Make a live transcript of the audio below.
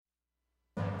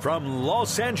From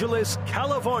Los Angeles,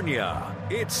 California,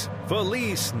 it's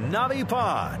Feliz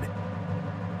Navipod.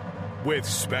 With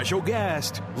special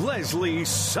guest, Leslie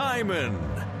Simon.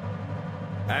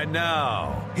 And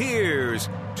now, here's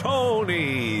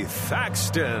Tony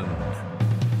Thaxton.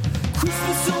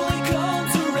 Christmas only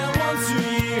comes around once a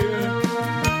year.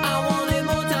 I wanted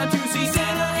more time to see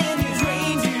Santa and his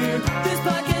reindeer. This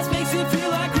podcast makes it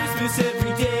feel like Christmas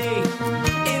every day.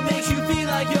 It makes you feel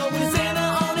like you're with Santa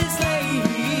on his sleigh.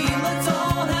 Let's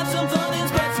all have some fun and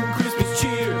spread some Christmas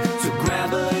cheer. So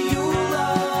grab a Yule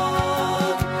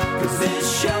log, 'cause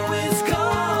this show is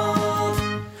called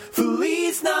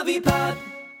Feliz Navipod.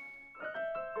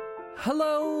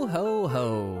 Hello, ho,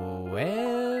 ho,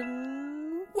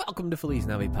 and welcome to Feliz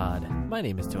Navipod. My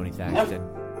name is Tony Thaxton.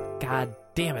 God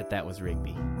damn it, that was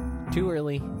Rigby. Too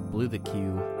early, blew the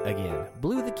cue again.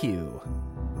 Blew the cue.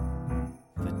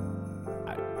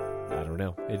 I don't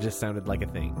know. It just sounded like a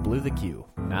thing. Blew the cue.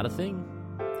 Not a thing.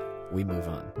 We move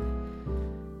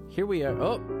on. Here we are.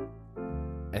 Oh,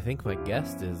 I think my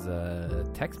guest is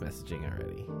text messaging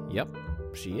already. Yep,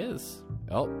 she is.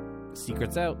 Oh,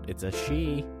 secret's out. It's a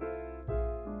she.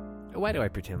 Why do I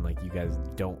pretend like you guys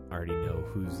don't already know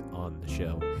who's on the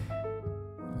show?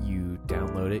 You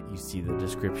download it, you see the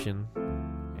description,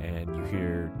 and you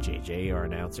hear JJ, our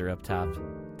announcer, up top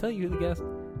tell you who the guest.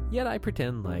 Yet I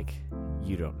pretend like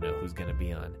you don't know who's going to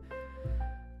be on.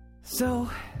 So,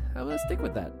 I'm going to stick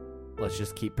with that. Let's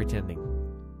just keep pretending.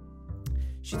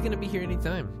 She's going to be here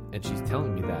anytime, and she's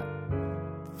telling me that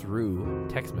through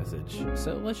text message.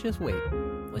 So let's just wait.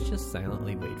 Let's just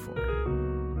silently wait for her.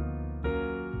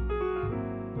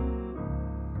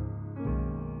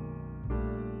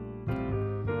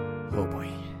 Oh boy.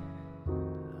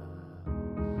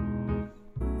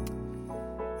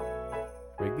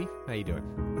 Rigby, how you doing?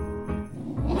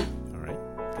 All right,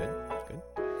 good.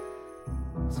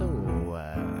 So,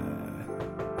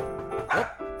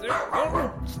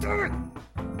 stop it!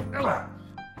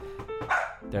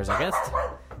 There's our guest.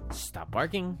 Stop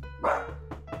barking.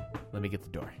 Let me get the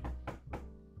door.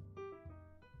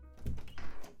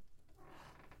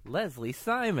 Leslie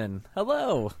Simon,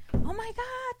 hello. Oh my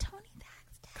God, Tony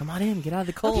Thaxton. Come on in, get out of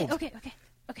the cold. Okay.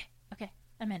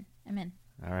 I'm in.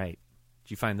 All right.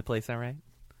 Did you find the place all right?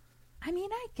 I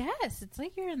mean, I guess. It's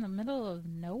like you're in the middle of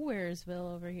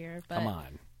nowheresville over here. But Come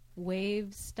on.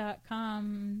 Waves.com.app.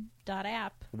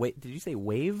 Wait, did you say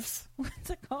waves? What's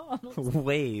it called?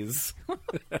 Ways. I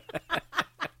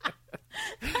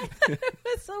thought it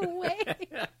was a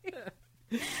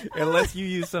wave. Unless you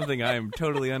use something I am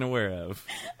totally unaware of.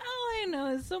 All I know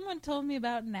is someone told me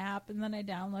about an app, and then I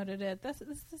downloaded it.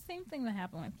 It's the same thing that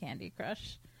happened with Candy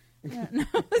Crush. Yeah, no,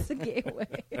 it's a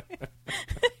gateway.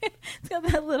 It's got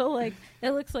that little, it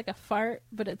looks like a fart,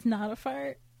 but it's not a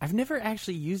fart. I've never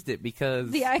actually used it because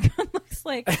The icon looks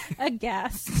like a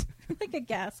gas, like a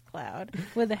gas cloud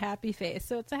with a happy face.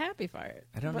 So it's a happy fart.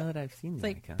 I don't know that I've seen It's the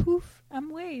like, icon. poof,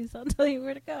 I'm Waze. I'll tell you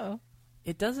where to go.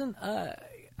 It doesn't,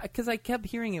 because I kept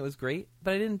hearing it was great,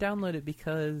 but I didn't download it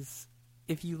because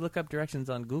if you look up directions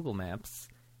on Google Maps,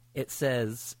 it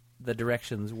says the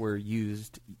directions were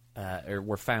used, or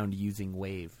were found using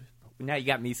Wave. Now you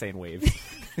got me saying Wave.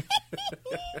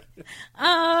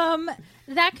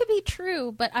 That could be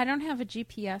true, but I don't have a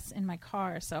GPS in my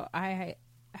car, so I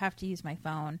have to use my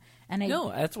phone. And No,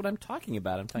 that's what I'm talking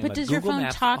about. I'm talking but about does Google your phone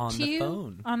Maps talk on to the you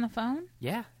phone. on the phone?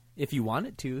 Yeah, if you want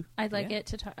it to. I'd like yeah. it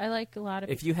to talk. I like a lot of.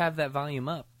 If you have that volume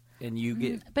up and you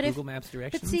get But Google Maps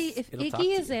directions, But see, if it'll talk to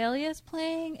Iggy you. Azalea's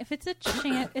playing, if it's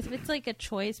if it's like a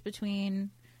choice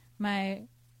between my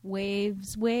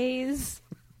ways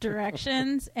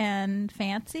directions and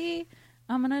fancy,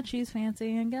 I'm gonna choose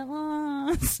fancy and get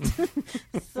lost.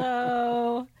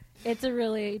 So it's a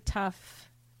really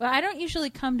tough. Well, I don't usually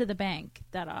come to the bank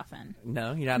that often.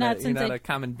 No, you're not Not a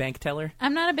common bank teller.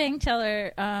 I'm not a bank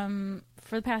teller.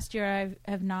 For the past year, I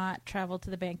have not traveled to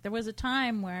the bank. There was a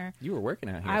time where You were working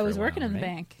out here. I for was a while, working in the right?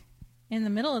 bank, in the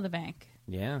middle of the bank.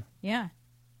 Yeah. Yeah.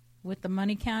 With the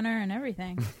money counter and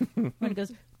everything. When it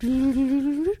goes,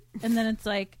 and then it's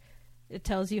like, it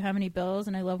tells you how many bills,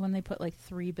 and I love when they put like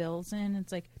 3 bills in.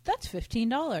 It's like, that's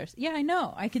 $15. Yeah, I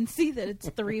know. I can see that it's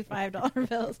 3 $5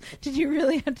 bills. Did you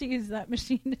really have to use that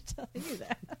machine to tell you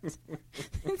that?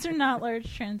 These are not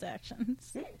large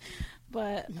transactions.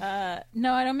 But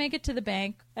no, I don't make it to the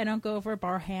bank. I don't go over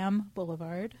Barham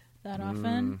Boulevard that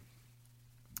often.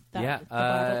 Yeah. The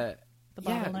Yeah.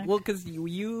 bottleneck. Well, because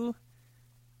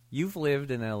you've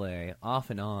lived in LA off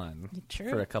and on True.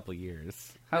 for a couple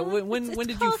years. Well, When it's did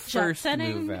you called jet first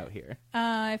setting. move out here?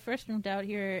 I first moved out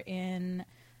here in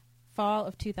fall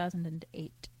of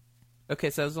 2008. Okay,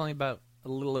 so it was only about a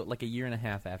little like a year and a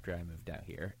half after I moved out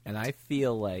here, and I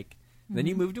feel like then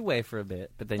you moved away for a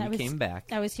bit, but then you came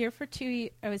back. I was here for I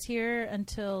was here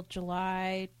until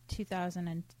July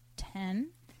 2010,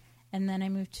 and then I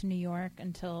moved to New York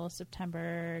until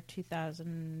September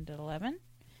 2011,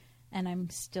 and I'm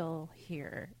still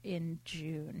here in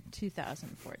June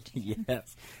 2014.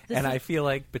 Yes, and I feel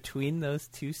like between those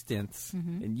two stints,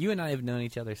 and you and I have known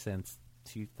each other since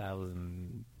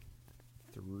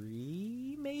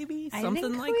 2003, maybe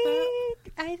something like that.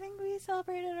 I think we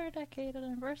celebrated our decade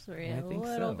anniversary a think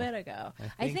little so. bit ago.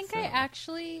 I I think think I so.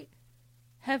 actually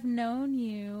have known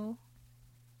you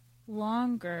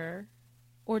longer,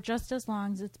 or just as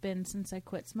long as it's been since I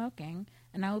quit smoking,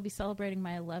 and I will be celebrating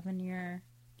my 11-year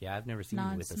Yeah, I've never seen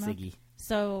you with a non-smoke. ciggy.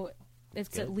 So it's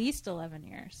good. at least 11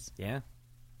 years. Yeah,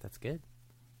 that's good.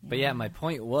 But yeah, my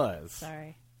point was,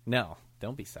 Sorry. no,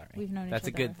 don't be sorry. We've known that's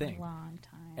each a other good thing. a long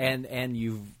time. And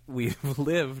we've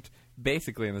lived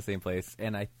basically in the same place,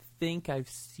 and I think I've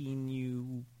seen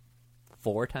you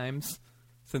 4 times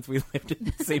since we lived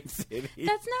in the same city.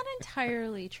 That's not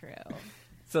entirely true.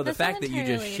 So the that's fact not that you just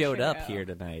entirely showed up true. here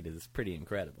tonight is pretty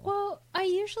incredible. Well, I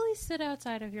usually sit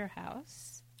outside of your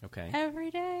house Okay.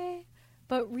 every day,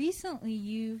 but recently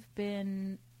you've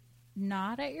been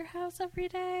not at your house every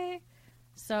day,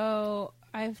 so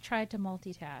I've tried to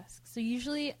multitask. So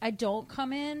usually I don't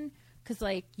come in because,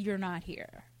 like, you're not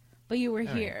here, but you were All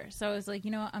right. here. So I was like,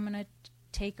 you know what, I'm going to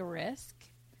take a risk,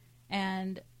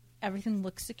 and everything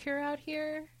looks secure out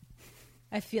here.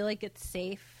 I feel like it's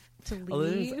safe to leave. Oh,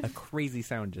 there's a crazy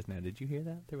sound just now. Did you hear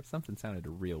that? There was something sounded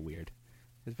real weird.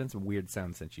 There's been some weird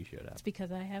sounds since you showed up. It's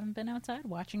because I haven't been outside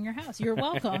watching your house. You're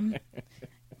welcome.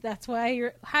 That's why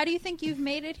you're. How do you think you've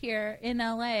made it here in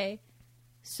LA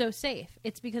so safe?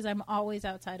 It's because I'm always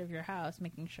outside of your house,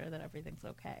 making sure that everything's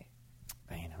okay.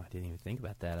 I didn't even think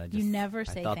about that. I just, You never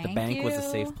say I thought the thank bank was a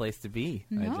you. safe place to be.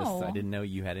 No. I didn't know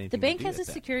you had anything. The bank to do has a with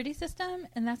that. security system,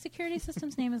 and that security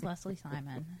system's name is Leslie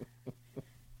Simon.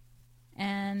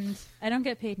 And I don't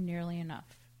get paid nearly enough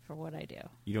for what I do.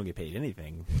 You don't get paid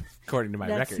anything, according to my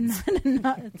That's records. not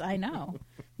enough. I know.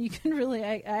 You can really.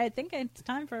 I think it's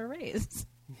time for a raise.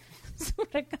 That's what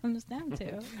it comes down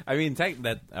to. I mean,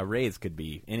 that a raise could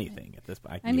be anything at this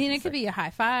point. I mean, it could be a high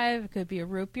five. It could be a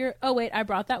root beer. Oh, wait, I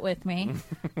brought that with me.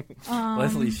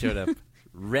 Leslie showed up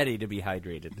ready to be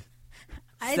hydrated.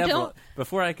 I Several- don't.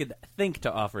 Before I could think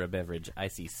to offer a beverage, I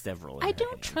see several. in I her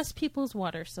don't hands. trust people's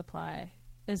water supply.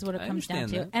 Is what it I comes down to.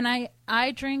 understand that. And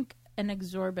I drink an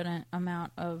exorbitant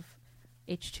amount of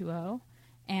H2O,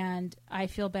 and I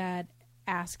feel bad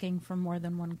asking for more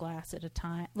than one glass at a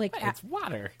time. Like Hey, it's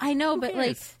water. I know, Who but like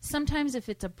cares? sometimes if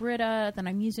it's a Brita, then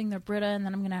I'm using their Brita, and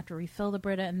then I'm going to have to refill the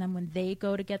Brita, and then when they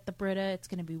go to get the Brita, it's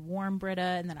going to be warm Brita,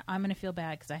 and then I'm going to feel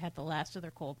bad because I had the last of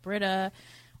their cold Brita,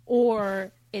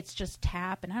 or it's just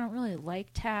tap, and I don't really like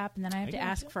tap, and then I have to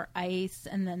ask for ice,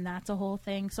 and then that's a whole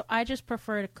thing. So I just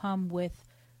prefer to come with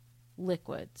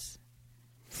liquids,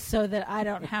 so that I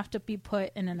don't have to be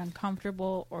put in an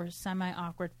uncomfortable or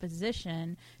semi-awkward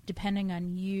position depending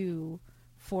on you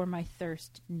for my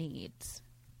thirst needs.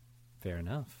 Fair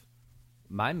enough.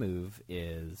 My move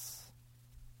is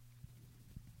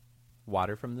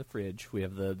water from the fridge. We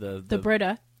have the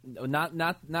Brita.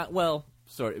 not well,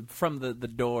 sort of from the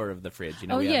door of the fridge. You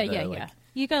know, Oh, we yeah, have the, yeah, like, yeah.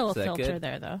 You got a is little that filter good?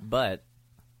 there, though. But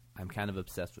I'm kind of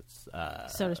obsessed with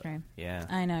SodaStream. Yeah.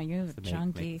 I know, you're a To make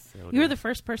junkie. soda. You were the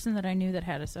first person that I knew that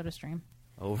had a SodaStream.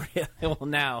 Oh, really? Well,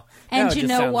 now. And now it you just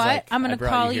know sounds what? like I'm I going to brought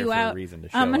call here you for a out. reason to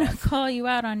show I'm going to off. call you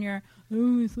out on your, I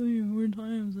only saw you more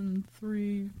times in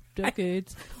 3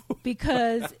 decades.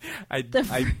 Because I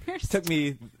first- took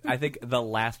me. I think the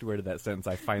last word of that sentence,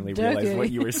 I finally realized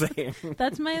what you were saying.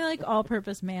 that's my, like,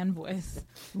 all-purpose man voice.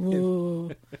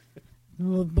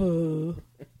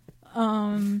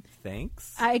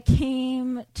 Thanks. I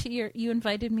came to you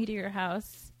invited me to your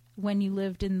house when you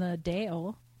lived in the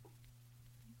Dale,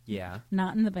 Yeah.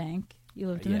 not in the bank. You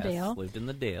lived in Yes, the Dale. lived in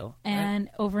the Dale. And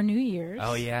over New Year's.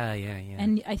 Oh yeah.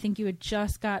 And I think you had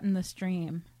just gotten the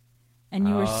stream. And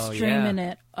you were Oh, streaming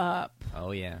yeah. it up.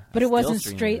 Oh yeah. But I it still wasn't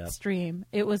stream straight it up. stream.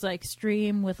 It was like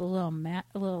stream with a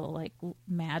little like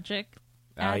magic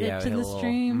added to the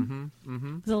stream.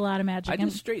 Mm-hmm. There's a lot of magic. I And-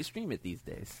 just straight stream it these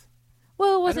days.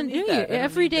 well, it wasn't I don't New need Year. that. I don't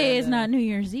Every need day that, is not New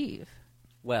Year's Eve.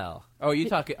 Well, are you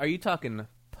talking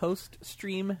post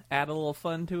stream? Add a little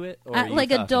fun to it, or are you Like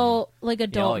talking- adult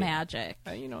oh, yeah. magic.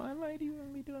 You know, I might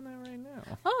even be doing that right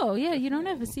now. Oh, yeah, you don't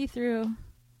have a see-through.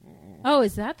 Oh,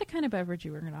 is that the kind of beverage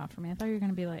you were going to offer me? I thought you were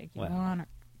going to be like, you Well, want a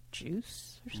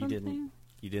juice or You something?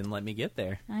 didn't let me get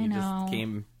there. I you know. just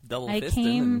came double I fisting,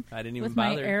 came and I didn't even with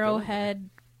my bother. Arrowhead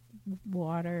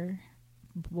water.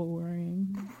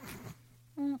 Boring.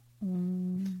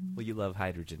 Well, you love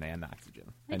hydrogen and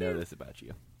oxygen. I know this about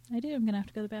you. I do. I'm going to have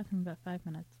to go to the bathroom in about 5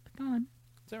 minutes. But go on.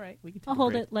 It's all right. We can take I'll a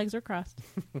hold break. it. Legs are crossed.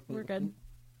 We're good.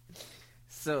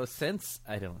 So, since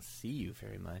I don't see you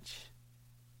very much,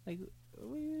 like,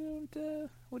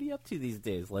 what are you up to these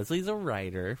days? Leslie's a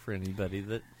writer, for anybody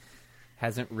that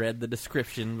hasn't read the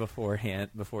description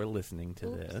beforehand before listening to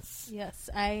this. Yes,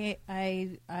 I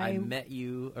met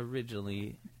you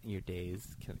originally in your days.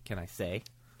 Can I say?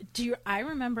 I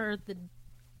remember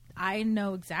I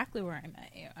know exactly where I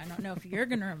met you. I don't know if you're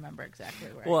going to remember exactly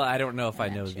where. Well, I don't know if I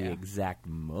met know you. the exact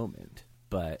moment,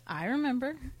 but I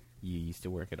remember. you used to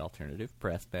work at Alternative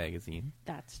Press magazine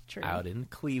That's true. out in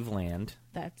Cleveland,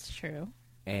 That's true.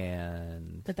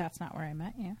 and But that's not where I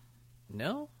met you.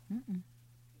 no.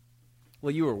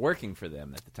 Well, you were working for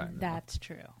them at the time. though. That's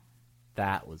true.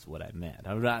 That was what I meant.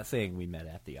 I'm not saying we met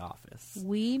at the office.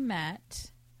 We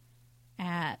met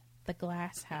at the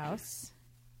Glass House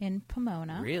in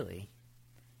Pomona Really?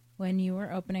 when you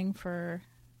were opening for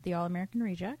the All American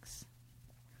Rejects.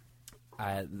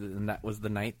 And that was the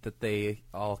night that they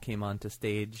all came onto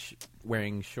stage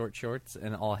wearing short shorts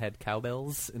and all had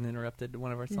cowbells and interrupted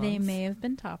one of our songs. They may have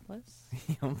been topless.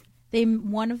 Oh,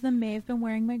 One of them may have been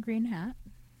wearing my green hat.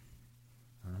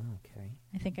 okay.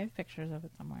 I think I have pictures of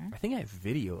it somewhere. I think I have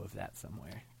video of that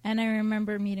somewhere. And I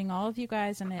remember meeting all of you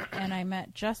guys, and I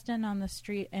met Justin on the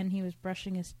street, and he was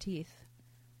brushing his teeth,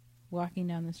 walking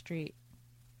down the street.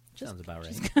 Sounds about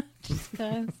right. Just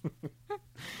 'cause.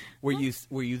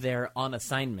 Were you there on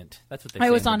assignment? That's what they. I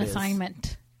say was in on the biz.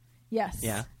 assignment. Yes.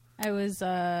 Yeah. I was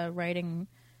writing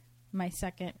my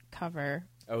second cover.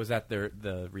 Oh, was that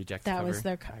the Rejects That cover? was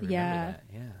their I remember yeah. that.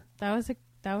 Yeah.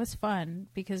 That was fun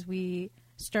because we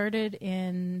started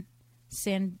in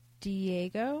San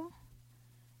Diego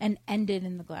and ended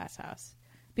in the Glass House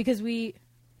because we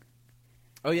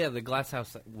Oh yeah, the Glass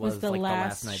House was the like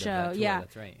last the last night show. of that tour. Yeah.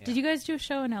 That's right. Yeah. Did you guys do a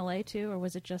show in LA too, or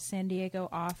was it just San Diego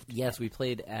off? Yes, we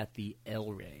played at the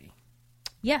El Rey.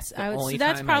 Yes, The I was. only So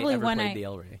that's time probably I ever when played the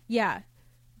El Rey. Yeah,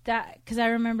 that because I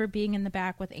remember being in the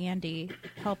back with Andy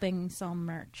helping sell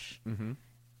merch. Mhm.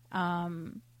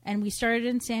 And we started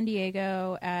in San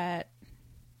Diego at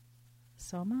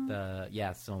Soma,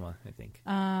 Soma, I think.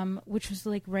 which was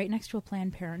like right next to a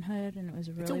Planned Parenthood, and it was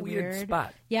really It's a weird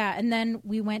spot. Yeah, and then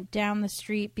we went down the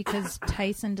street because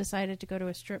Tyson decided to go to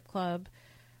a strip club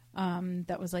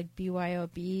that was like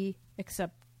BYOB,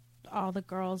 except all the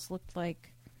girls looked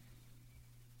like,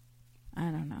 I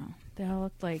don't know, they all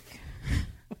looked like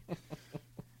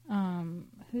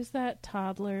who's that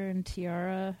toddler and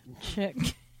tiara chick?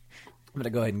 I'm going to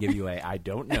go ahead and give you I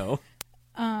don't know.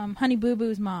 Honey Boo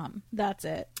Boo's mom. That's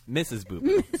it. Mrs. Boo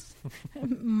Boo.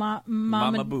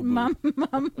 Mama Boo Boo.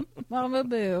 Mama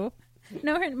Boo.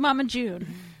 No, her Mama June.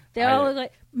 They I- all look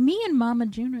like me and Mama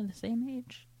June are the same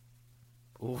age,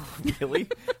 Oh, really?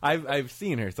 I've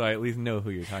seen her, so I at least know who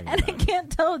you're talking and I about.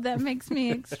 can't tell if that makes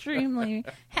me extremely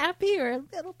happy or a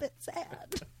little bit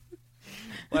sad.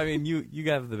 Well, I mean, you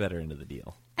got the better end of the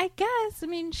deal. I guess. I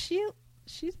mean, she's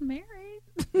married.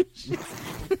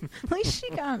 At least she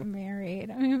got married.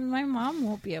 I mean, my mom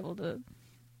won't be able to.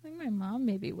 I think my mom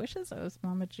maybe wishes I was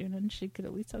Mama June and she could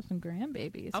at least have some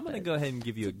grandbabies. I'm going to but- go ahead and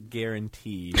give you a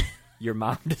guarantee. Your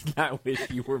mom does not wish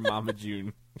you were Mama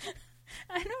June.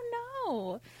 I don't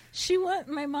know.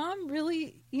 My mom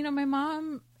really, my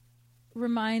mom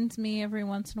reminds me every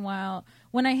once in a while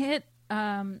when I hit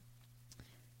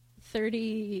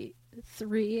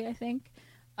 33, I think,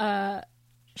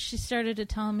 she started to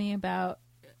tell me about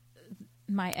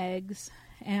my eggs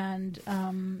and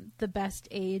the best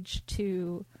age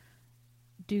to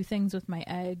do things with my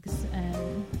eggs,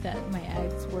 and that my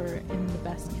eggs were in the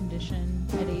best condition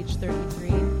at age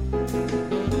 33.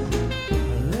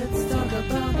 Let's talk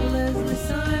about Leslie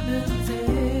Simon's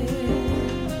eggs.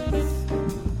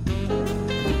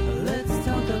 Let's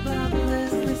talk about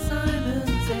Leslie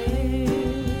Simon's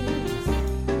eggs.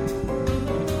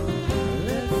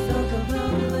 Let's talk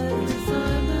about Leslie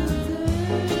Simon's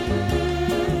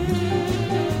eggs.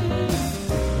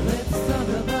 Let's talk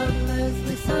about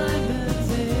Leslie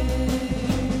Simon's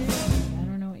eggs. I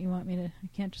don't know what you want me to. I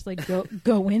can't just like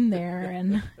go in there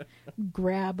and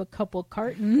grab a couple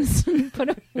cartons and put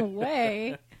them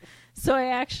away. So I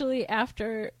actually,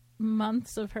 after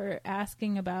months of her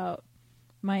asking about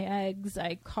my eggs,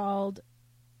 I called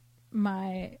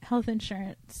my health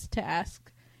insurance to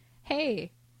ask,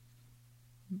 "Hey,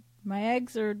 my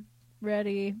eggs are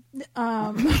ready.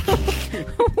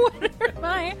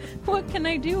 What can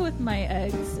I do with my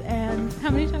eggs? And how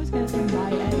many times can I say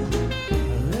my eggs?"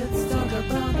 Let's talk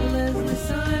about Leslie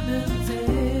Simon's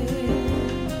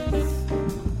eggs.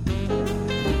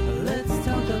 Let's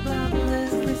talk about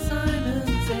Leslie Simon's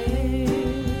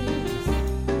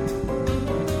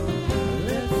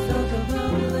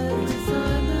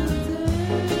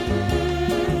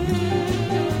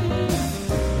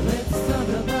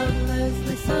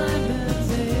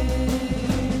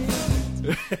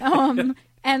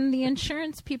And the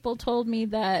insurance people told me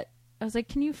that, I was like,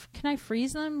 can I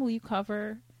freeze them? Will you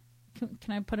cover? Can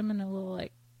I put them in a little,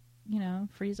 like,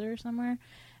 freezer somewhere?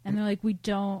 And they're like, we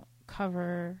don't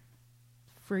cover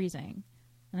freezing.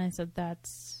 And I said,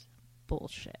 that's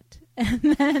bullshit.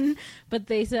 But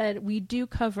they said, we do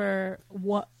cover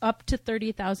up to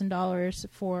 $30,000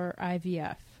 for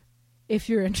IVF if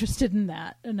you're interested in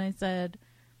that. And I said,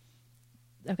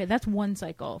 okay, that's one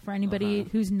cycle for anybody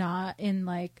who's not in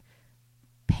like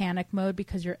panic mode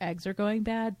because your eggs are going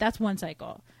bad. That's one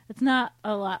cycle. It's not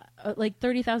a lot, like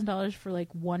 $30,000 for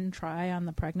like one try on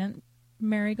the pregnant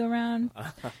merry-go-round.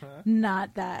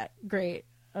 Not that great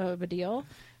of a deal.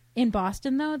 In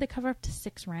Boston, though, they cover up to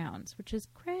 6 rounds, which is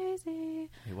crazy.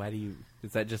 Hey, why do you?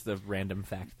 Is that just a random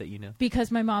fact that you know? Because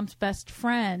my mom's best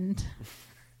friend,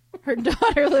 her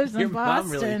daughter lives Your in mom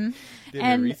really Boston, did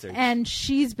her research. and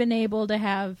she's been able to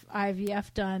have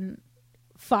IVF done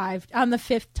 5 on the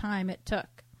 5th time it took.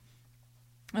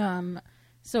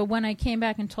 So when I came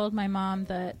back and told my mom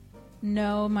that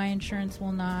no, my insurance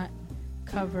will not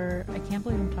cover, I can't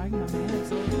believe I'm talking about my eggs.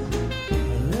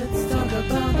 Let's talk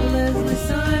about Leslie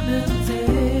Simon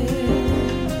Days.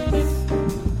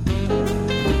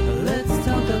 Let's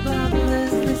talk about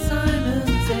Leslie Simon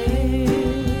Days.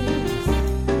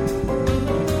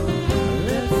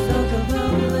 Let's talk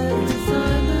about Leslie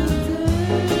Simon Days.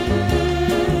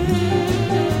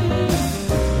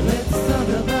 Let's talk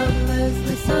about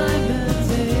Leslie Simon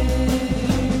Days.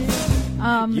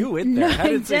 You went there. No, How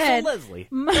did I it say so, did. Leslie?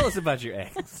 Tell us about your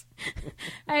eggs.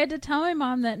 I had to tell my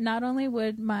mom that not only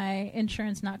would my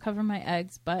insurance not cover my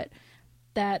eggs, but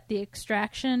that the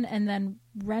extraction and then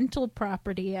rental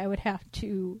property I would have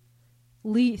to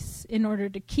lease in order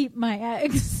to keep my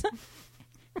eggs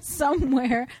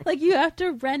somewhere. Like, you have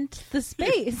to rent the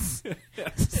space.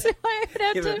 So I would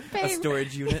have Give to a pay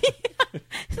storage unit.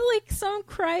 like some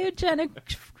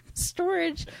cryogenic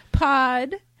storage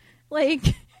pod, like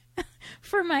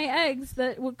for my eggs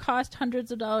that would cost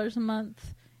hundreds of dollars a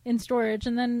month in storage,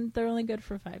 and then they're only good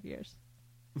for 5 years.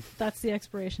 That's the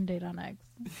expiration date on eggs.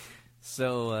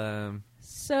 So,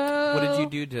 So what did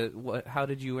you do to? How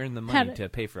did you earn the money to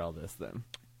pay for all this then?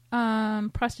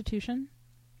 Prostitution.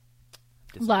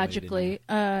 Disappointed in Logically,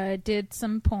 you. did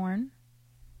some porn.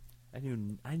 I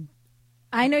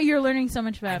I know you're learning so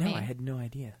much about know. me. I had no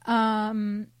idea.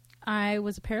 I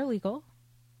was a paralegal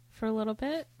for a little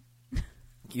bit.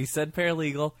 You said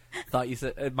paralegal. Thought you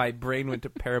said my brain went to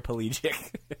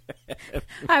paraplegic.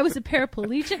 I was a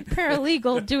paraplegic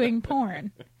paralegal doing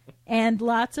porn. And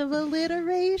lots of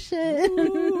alliteration.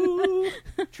 Ooh,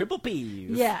 triple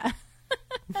P's. Yeah.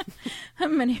 How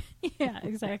many? Yeah,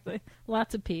 exactly.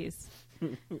 Lots of P's.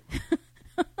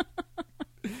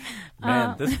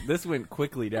 Man, this went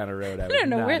quially down a road. I I don't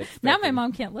know not where. Now my expecting.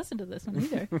 mom can't listen to this one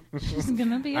either. She's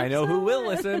gonna be. I know who will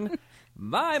upset. listen.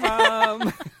 My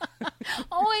mom.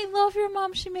 Oh, I love your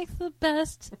mom. She makes the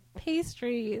best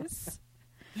pastries.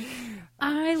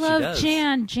 I love does.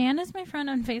 Jan. Jan is my friend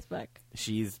on Facebook.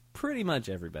 She's pretty much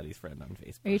everybody's friend on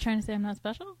Facebook. Are you trying to say I'm not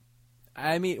special?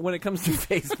 I mean, when it comes to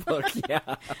Facebook,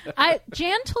 yeah.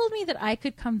 Jan told me that I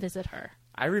could come visit her.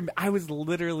 I was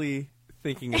literally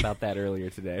thinking about that earlier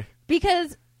today.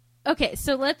 Because, okay,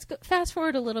 so let's fast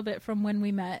forward a little bit from when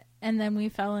we met, and then we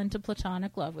fell into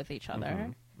platonic love with each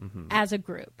other as a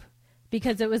group.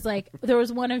 Because it was like, there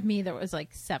was one of me, there was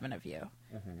like 7 of you.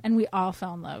 And we all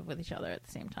fell in love with each other at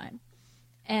the same time.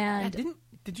 And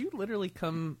Did you literally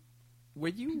come? Were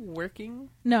you working?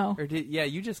 no. Or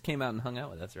you just came out and hung out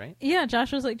with us, right? Yeah,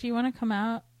 Josh was like, do you want to come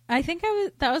out? I think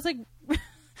that was like,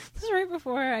 this was right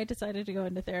before I decided to go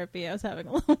into therapy. I was having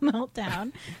a little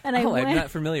meltdown. And I went. I'm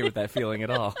not familiar with that feeling at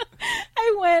all.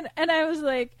 I went and I was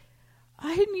like,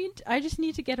 I just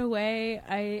need to get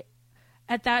away.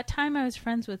 At that time I was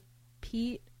friends with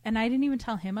Pete, and I didn't even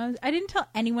tell him I didn't tell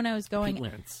anyone I was going. Pete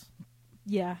Wentz.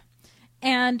 Yeah.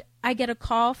 And I get a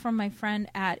call from my friend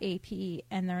at AP,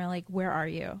 and they're like, where are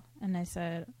you? And I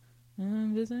said,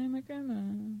 I'm visiting my grandma.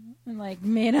 And like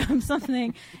made up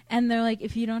something. And they're like,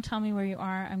 if you don't tell me where you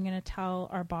are, I'm going to tell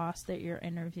our boss that you're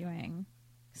interviewing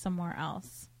somewhere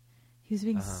else. He was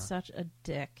being such a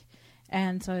dick.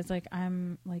 And so I was like,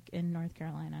 I'm like in North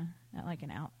Carolina at like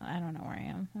I don't know where I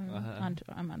am.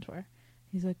 I'm on tour.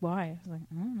 He's like, why? I was like,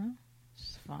 I don't know. It's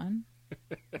just fun.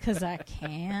 Because I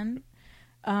can.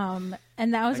 And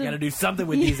that was I gotta do something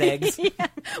with these eggs. Yeah.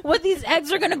 Well, these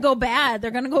eggs are going to go bad.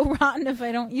 They're going to go rotten if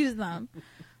I don't use them.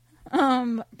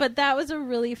 But that was a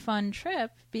really fun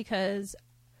trip because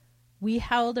we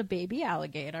held a baby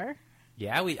alligator.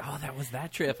 Yeah, that was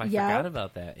that trip. I Yep. forgot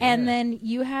about that. Yeah. And then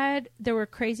there were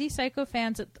crazy psycho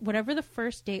fans at whatever the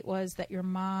first date was that your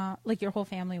mom, like your whole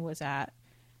family was at.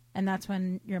 And that's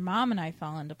when your mom and I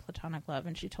fell into platonic love,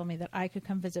 and she told me that I could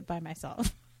come visit by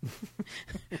myself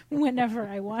whenever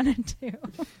I wanted to.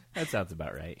 That sounds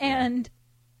about right. And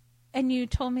you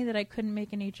told me that I couldn't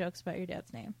make any jokes about your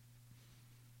dad's name.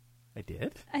 I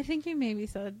did? I think you maybe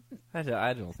said... I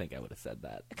don't think I would have said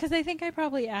that. Because I think I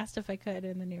probably asked if I could,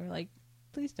 and then you were like,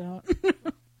 please don't.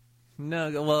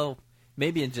 No, well,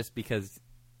 maybe just because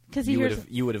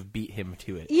you would have beat him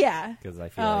to it. Yeah. Because I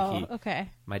feel like okay.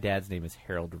 My dad's name is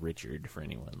Harold Richard, for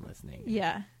anyone listening.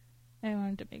 Yeah. I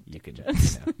wanted to make you can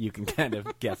jokes. you can kind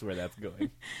of guess where that's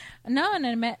going. No, and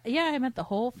I met the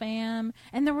whole fam,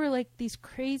 and there were like these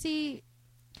crazy...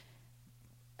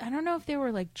 I don't know if they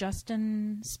were like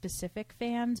Justin specific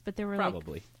fans, but they were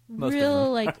probably like most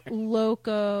real like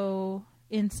loco,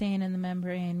 insane in the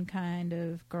membrane kind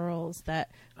of girls that.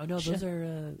 Oh no, those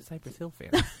are Cypress Hill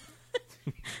fans.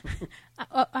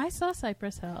 I saw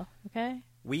Cypress Hill. Okay,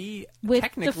 we with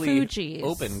technically the Fugees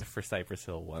opened for Cypress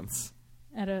Hill once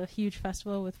at a huge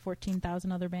festival with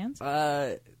 14,000 other bands.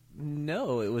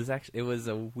 No, it was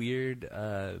a weird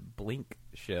Blink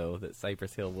show that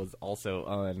Cypress Hill was also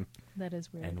on. That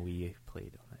is weird. And we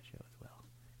played on that show as well.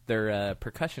 Their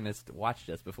percussionist watched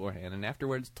us beforehand and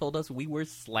afterwards told us we were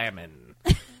slamming.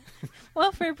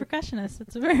 Well, for a percussionist,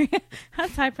 it's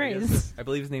that's high praise. I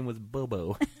believe his name was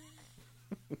Bobo.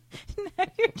 Now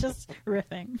you're just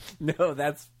riffing. No,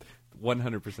 that's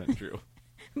 100% true.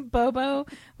 Bobo.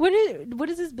 What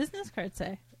does his business card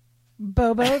say?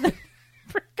 Bobo the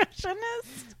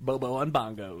percussionist? Bobo on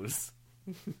bongos.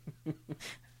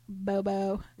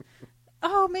 Bobo.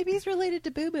 Oh, maybe he's related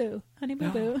to Boo Boo. Honey Boo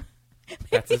Boo.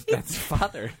 That's his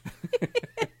father.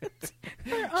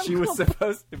 She was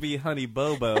supposed to be Honey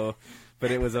Bobo,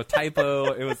 but it was a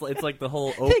typo. It's like the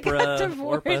whole They got Orpah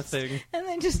divorced, thing. and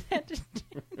they just had to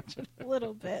change it a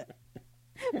little bit.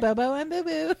 Bobo and Boo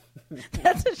Boo.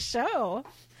 That's a show.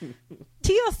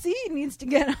 TLC needs to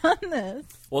get on this.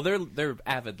 Well, they're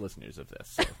avid listeners of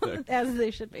this, so as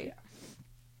they should be.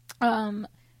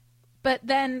 But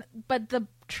the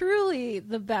truly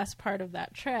the best part of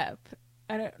that trip,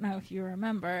 I don't know if you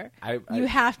remember. You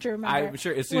have to remember. I'm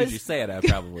sure as soon as you say it, I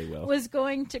probably will. Was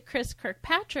going to Chris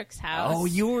Kirkpatrick's house. Oh,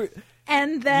 you were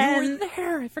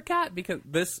there. I forgot because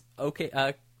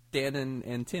Dan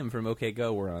and Tim from OK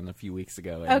Go were on a few weeks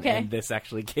ago, and this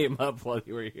actually came up while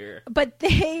you were here. But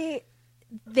they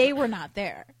were not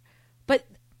there. But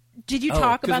did you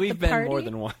talk about the party? We've been more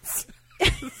than once.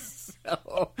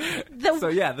 So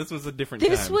yeah, this was a different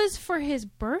This time. was for his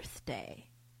birthday,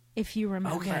 if you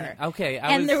remember. Okay.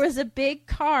 There was a big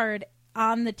card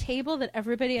on the table that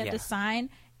everybody had to sign,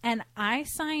 and I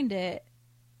signed it.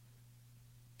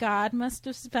 God must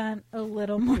have spent a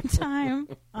little more time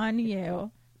on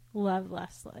you. Love,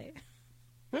 Leslie.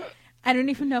 I don't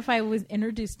even know if I was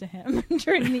introduced to him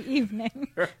during the evening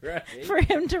right. for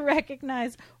him to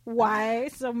recognize why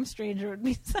some stranger would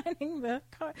be signing the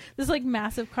card. This like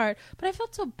massive card. But I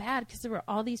felt so bad because there were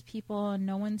all these people and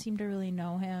no one seemed to really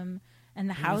know him. And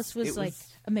the house was like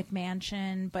a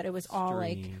McMansion, but it was all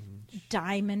like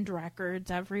diamond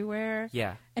records everywhere.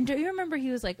 Yeah. And do you remember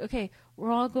he was like, okay,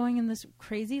 we're all going in this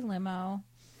crazy limo.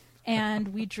 And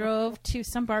we drove to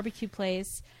some barbecue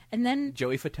place. And then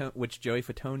Joey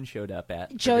Fatone showed up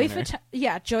at Joey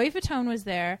Fatone was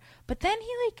there, but then he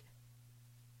like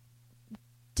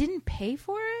didn't pay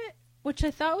for it, which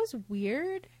I thought was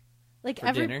weird. Like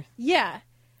for dinner? Yeah.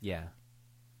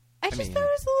 I mean, thought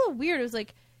it was a little weird. It was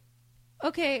like,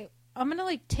 okay, I'm gonna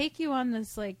like take you on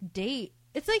this like date.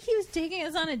 It's like he was taking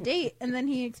us on a date, and then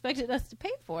he expected us to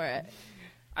pay for it.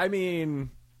 I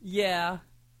mean, yeah.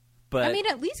 But I mean,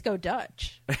 at least go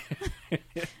Dutch. At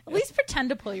least pretend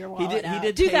to pull your wallet out. He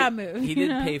did do pay, that move. He did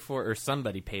pay for, or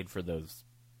somebody paid for those,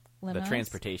 Limos? the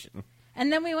transportation.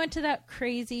 And then we went to that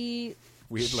crazy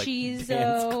weird like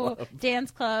Shizo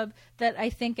dance club that I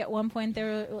think at one point they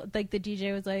were like the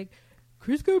DJ was like,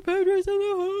 Chris Kirkpatrick's in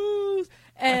the house,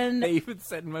 and they even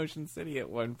said Motion City at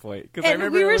one point and I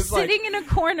remember we were it was sitting in a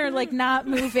corner like not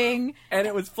moving, and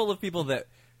it was full of people that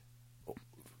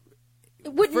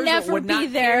would never would be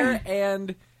not there care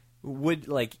and would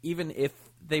like even if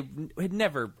they had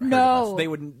never heard No. of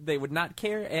us, they would not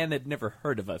care and had never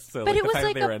heard of us. So But like it the was fact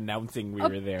like they were announcing we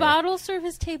were there. bottle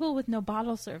service table with no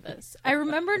bottle service. I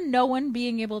remember no one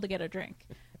being able to get a drink.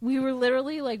 We were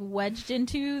literally like wedged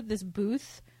into this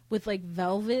booth with like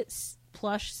velvet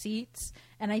plush seats,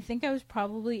 and I think I was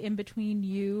probably in between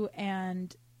you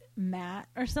and Matt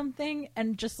or something,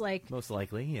 and just like Most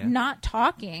likely, yeah. not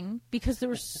talking because there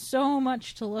was so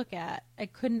much to look at. I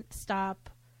couldn't stop.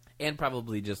 And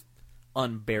probably just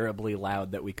unbearably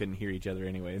loud that we couldn't hear each other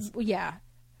anyways. Yeah.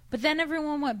 But then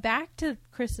everyone went back to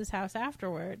Chris's house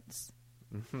afterwards.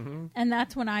 And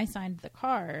that's when I signed the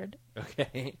card.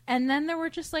 Okay. And then there were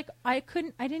just like, I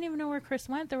didn't even know where Chris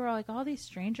went. There were like all these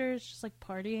strangers just like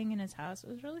partying in his house. It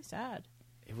was really sad.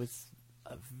 It was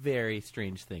a very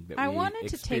strange thing that I we wanted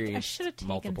to take, I experienced should have taken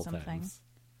multiple something. times.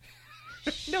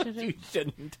 No, you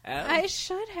shouldn't have. I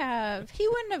should have. He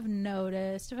wouldn't have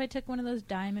noticed if I took one of those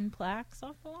diamond plaques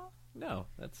off the wall. No,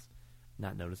 that's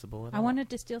not noticeable at I all. wanted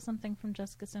to steal something from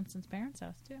Jessica Simpson's parents'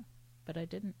 house too, but I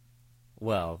didn't.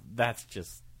 Well, that's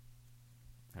just...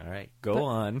 All right, go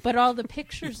on. But all the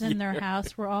pictures in their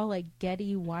house were all like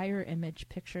Getty wire image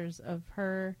pictures of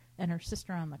her and her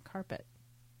sister on the carpet.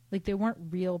 Like they weren't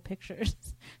real pictures.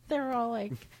 They were all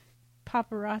like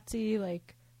paparazzi,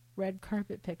 like red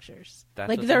carpet pictures. That's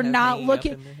like what they're they have not hanging up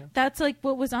looking. in their house? That's like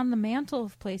what was on the mantle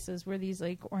of places where these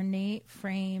like ornate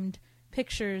framed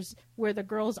pictures where the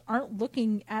girls aren't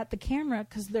looking at the camera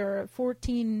because there are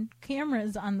 14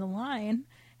 cameras on the line.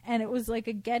 And it was like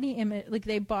a Getty image. Like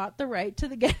they bought the right to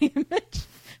the Getty image,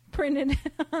 printed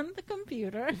it on the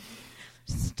computer,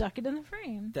 stuck it in the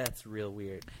frame. That's real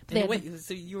weird. They And had wait,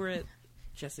 so you were at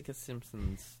Jessica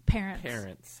Simpson's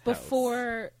Parents house.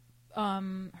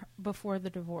 before the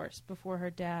divorce, before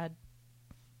her dad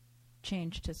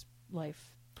changed his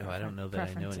life. Oh, I don't know that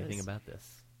I know anything preferences. about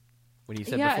this. When you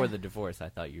said Yeah. before the divorce, I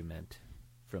thought you meant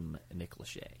from Nick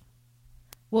Lachey.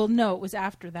 Well, no, it was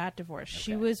after that divorce.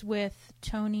 She Okay. was with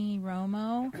Tony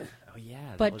Romo, Oh, yeah.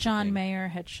 that but was a John thing. Mayer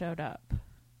had showed up.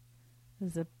 It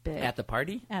was a big At the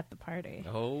party? at the party.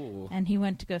 Oh. And he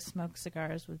went to go smoke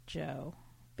cigars with Joe,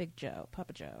 Big Joe,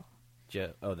 Papa Joe,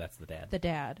 Oh, that's the dad. the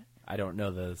dad. I don't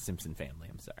know the Simpson family.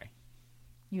 I'm sorry.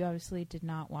 You obviously did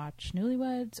not watch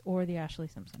Newlyweds or The Ashley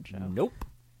Simpson Show. Nope.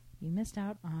 You missed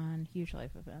out on huge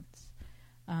life events.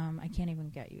 I can't even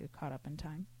get you caught up in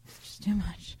time. It's just too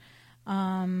much.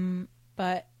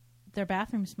 But their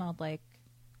bathroom smelled like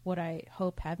what I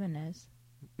hope heaven is.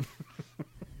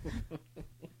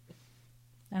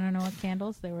 I don't know what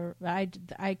candles they were.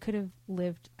 I could have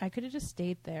lived. I could have just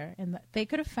stayed there, and they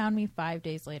could have found me 5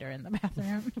 days later in the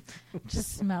bathroom,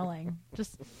 just smelling.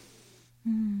 Just, I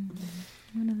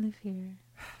want to live here.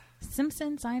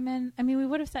 Simpson, Simon. I mean, we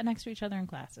would have sat next to each other in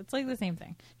class. It's like the same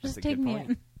thing. Just That's a take good me point.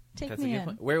 in. Take That's me a good in.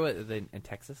 point. Where was they? In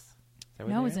Texas? Is that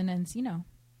where No, it they was were in at? Encino. It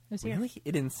was here. Really?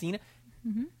 In Encino?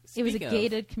 Mm-hmm. It was a Speaking of-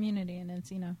 gated community in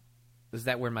Encino. Was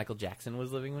that where Michael Jackson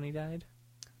was living when he died?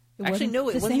 It Actually, wasn't no,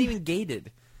 it the wasn't same- even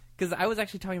gated. Because I was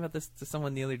actually talking about this to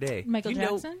someone the other day. Michael Do you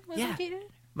know- Jackson was yeah, gated?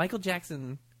 Michael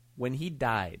Jackson, when he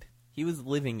died, he was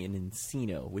living in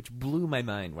Encino, which blew my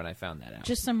mind when I found that out.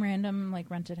 Just some random like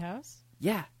rented house.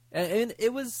 Yeah, and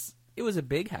it was a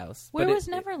big house. Where but was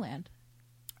Neverland?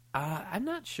 I'm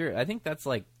not sure. I think that's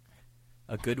like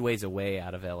a good ways away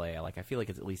out of L.A. Like I feel like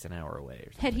it's at least an hour away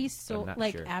or something. Had he but I'm not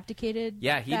like sure. abdicated?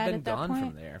 Yeah, he'd that been at that gone point?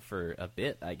 from there for a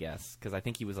bit, I guess, because I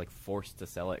think he was like forced to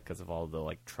sell it because of all the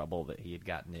like trouble that he had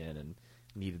gotten in and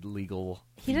needed legal.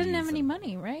 He didn't have fees any and-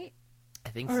 money, right? I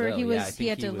think Or so. he yeah, was I think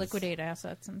had to was- liquidate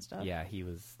assets and stuff. Yeah, he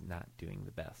was not doing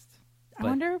the best. I But-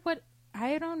 wonder what.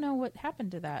 I don't know what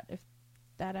happened to that. If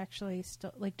that actually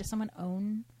still like, does someone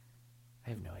own? I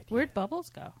have no idea. Where'd Bubbles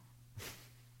go?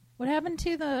 What happened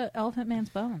to the Elephant Man's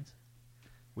bones?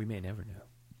 We may never know.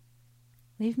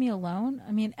 Leave Me Alone?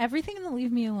 I mean, everything in the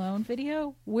Leave Me Alone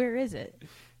video, where is it?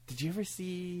 Did you ever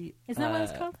see? Isn't that what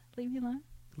it's called? Leave Me Alone?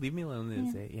 Leave Me Alone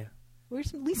is yeah.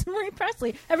 Where's Lisa Marie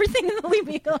Presley? Everything in the Leave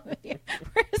Me Alone video.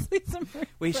 Where's Lisa Marie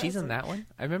Wait, Presley? she's in that one?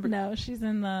 I remember. No, she's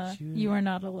in the She was- You Are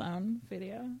Not Alone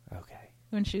video. Okay.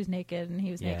 When she was naked and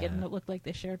he was naked Yeah. and it looked like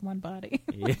they shared one body.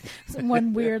 Yeah. Some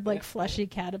one weird, like, fleshy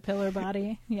caterpillar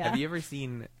body. Yeah. Have you ever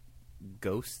seen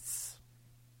Ghosts?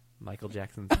 Michael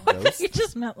Jackson's I thought Ghost? you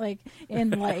just meant, like, in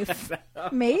life.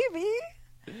 Maybe.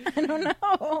 I don't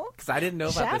know. Because I didn't know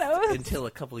about Shadows. this until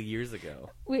a couple of years ago.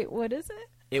 Wait, what is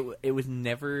it? It was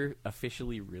never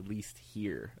officially released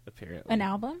here, apparently. An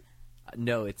album?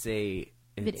 No, it's Video.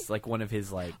 like one of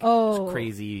his like Oh.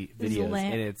 crazy Is videos,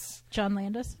 Lan- and it's John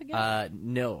Landis again?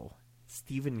 no,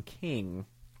 Stephen King,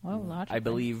 Oh, logical. I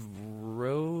believe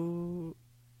wrote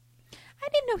I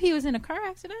didn't know he was in a car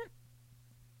accident.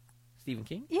 Stephen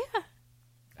King. Yeah.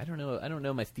 I don't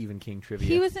know my Stephen King trivia.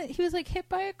 He was like hit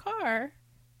by a car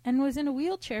and was in a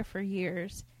wheelchair for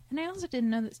years. And I also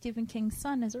didn't know that Stephen King's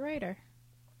son is a writer.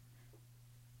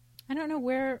 I don't know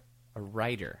where a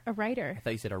writer. a writer. I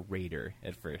thought you said a raider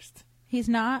at first. He's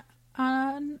not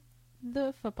on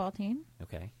the football team.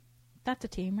 Okay, That's a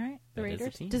team, right? The That is a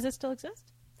Raiders. team. Does it still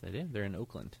exist? they did. They're in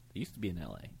Oakland. They used to be in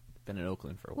L.A. Been in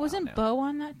Oakland for a while Wasn't now. Bo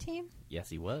on that team? Yes,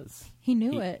 he was. He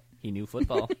knew it. He knew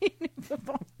football, He knew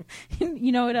football.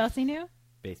 You know what else he knew?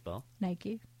 baseball,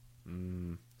 Nike.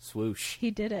 swoosh.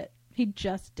 He did it. He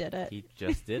just did it. He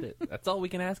just did it. That's all we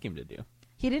can ask him to do.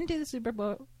 He didn't do the Super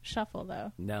Bowl shuffle,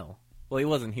 though. No. Well, he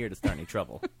wasn't here to start any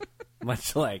trouble.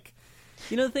 Much like,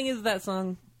 the thing is that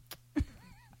song.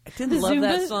 I didn't The love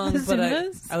that Zumbas? song, The but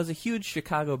Zumbas? I was a huge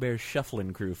Chicago Bears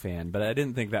Shuffling Crew fan, but I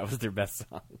didn't think that was their best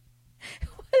song.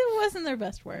 It wasn't their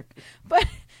best work. But,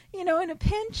 in a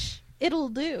pinch, it'll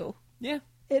do. Yeah.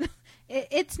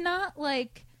 It's not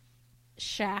like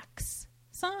Shaq's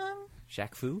song.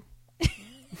 Shaq Fu?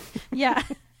 Yeah.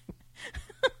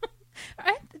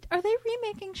 Are they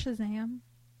remaking Shazam?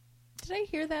 Did I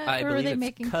hear that? I or are believe they it's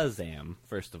making Kazam,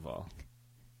 first of all.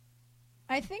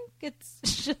 I think it's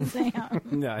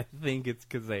Shazam. No, I think it's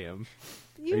Kazam.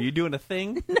 You- Are you doing a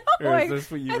thing? No, Or is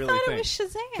this what you I really thought think? it was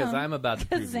Shazam. Because I'm about to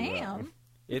prove you Kazam. wrong.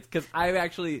 It's because I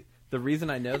actually, the reason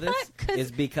I know this thought 'cause-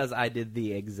 is because I did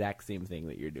the exact same thing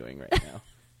that you're doing right now.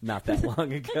 Not that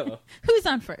long ago. Who's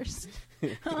on first?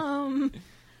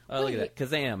 Oh, look at that.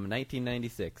 Kazam,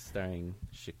 1996, starring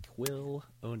Shaquille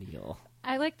O'Neal.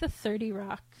 I like the 30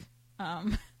 Rock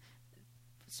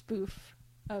spoof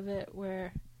of it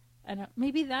where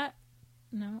maybe that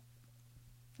no.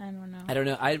 I don't know. I don't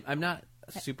know. I'm not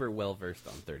super well versed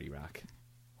on 30 Rock.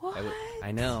 What?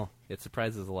 I know. It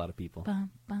surprises a lot of people.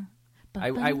 Bum, bum, bum,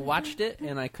 I bum. watched it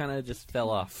and I kind of just fell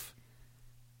off.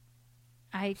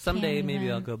 I Someday can't maybe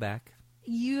even- I'll go back.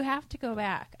 You have to go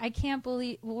back. I can't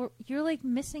believe you're like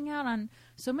missing out on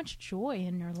so much joy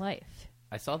in your life.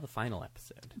 I saw the final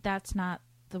episode. That's not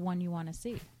the one you want to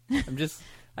see. I'm just.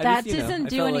 That I doesn't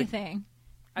do felt like- anything.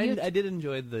 I You- did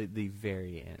enjoy the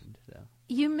very end though.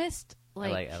 You missed I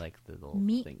like the little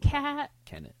Meat thing. Cat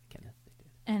Kenneth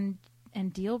they did.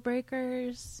 and Deal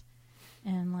Breakers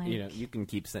and like You can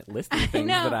keep listing things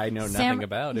that I know nothing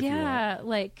about. If you want. yeah,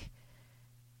 like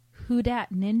Who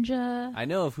Dat Ninja. I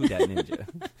know of Who Dat Ninja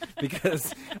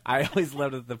because I always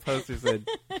loved that the poster said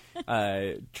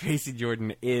Tracy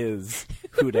Jordan is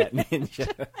Who Dat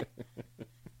Ninja.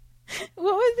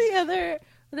 What was the other?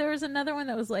 There was another one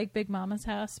that was like Big Mama's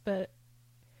House, but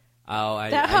Oh,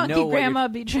 that I know honky what grandma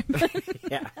be tripping, you're...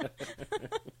 Yeah.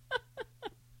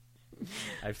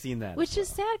 I've seen that. which as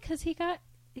is sad because he got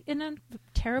in a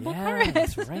terrible Yeah, car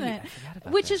that's accident. right. I forgot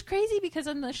about Which that. is crazy because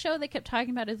on the show they kept talking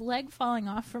about his leg falling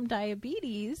off from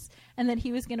diabetes and that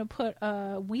he was going to put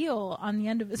a wheel on the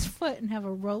end of his foot and have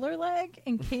a roller leg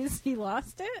in case he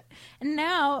lost it. And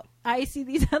now I see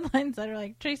these headlines that are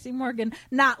like Tracy Morgan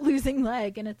not losing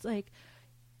leg, and it's like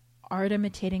art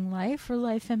imitating life or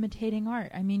life imitating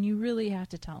art. I mean, you really have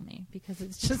to tell me because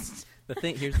it's just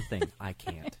Here's the thing. I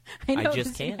can't. I know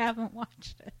just 'cause you can't. haven't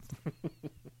watched it.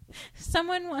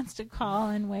 Someone wants to call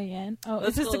and weigh in. Oh,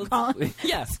 Let's is this go- a call?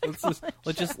 Yes. call-in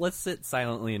Let's sit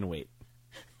silently and wait.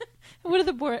 What are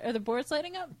the board? Are the boards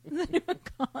lighting up? Is anyone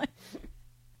calling?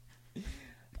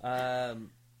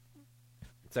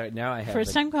 Sorry, now I have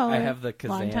First time caller, I have the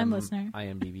long-time Kazam listener.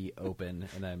 IMDb open,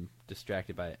 and I'm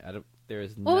distracted by it. There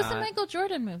is What was not the Michael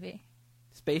Jordan movie?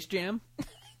 Space Jam.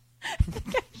 I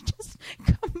think I just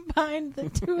combined the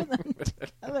two of them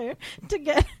together to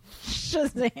get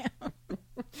Shazam.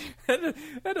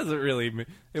 That doesn't really.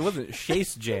 It wasn't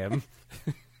Chase Jam.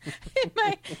 In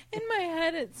my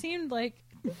head, it seemed like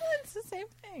it's the same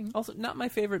thing. Also, not my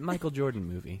favorite Michael Jordan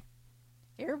movie.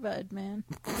 Airbud, man.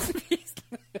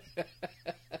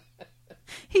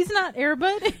 He's not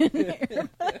Airbud in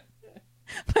Airbud.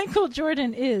 Michael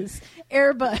Jordan is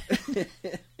Airbud.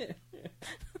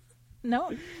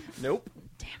 No, Nope.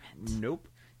 damn it. Nope.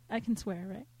 I can swear,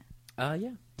 right?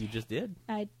 Yeah, you just did.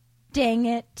 Dang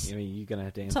it. I mean, you're gonna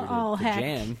have to answer all to heck.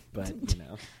 Jan, but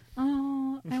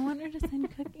Oh, I want her to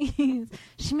send cookies.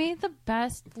 She made the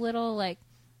best little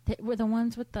were the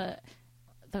ones with the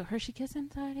Hershey Kiss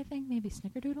inside. I think maybe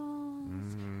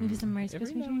Snickerdoodles, maybe some Rice every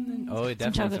Krispie now and then. treats. Oh, some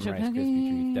definitely chocolate some chip Rice Krispie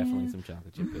cookies. treats. Definitely some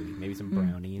chocolate chip cookies. Maybe some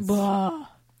brownies. Blah.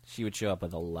 She would show up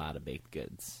with a lot of baked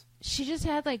goods. She just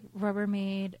had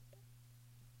Rubbermaid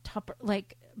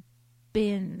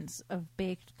bins of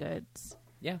baked goods.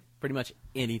 Yeah, pretty much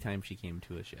any time she came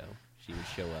to a show, she would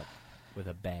show up with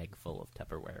a bag full of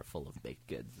Tupperware full of baked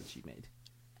goods that she made.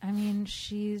 I mean,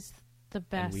 she's the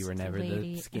best. And we were never the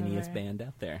lady skinniest ever. band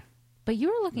out there. But you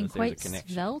were looking There's a quite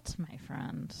connection. svelte, my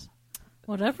friend.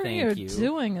 Whatever Thank you're you.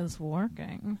 doing is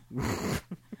working.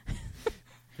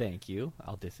 Thank you.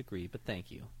 I'll disagree, but thank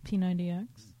you. P90X,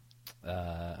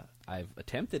 I've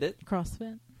attempted it.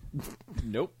 CrossFit,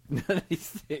 Nope. None of these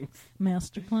things.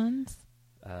 Master Cleanse,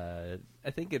 I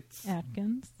think it's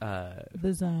Atkins, uh,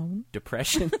 The Zone.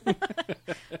 depression.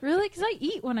 Really? Because I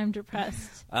eat when I'm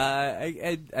depressed.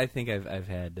 I think I've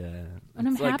had When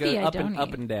I'm it's like happy, a I up don't and up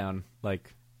eat. and down.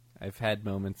 Like I've had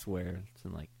moments where it's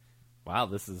been like, wow,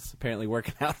 this is apparently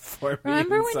working out for me.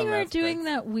 Remember in when some you were aspects. doing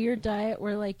that weird diet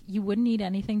where like you wouldn't eat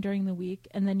anything during the week,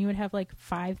 and then you would have like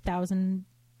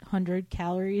 5,100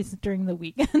 calories during the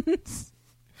weekends?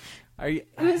 Are you?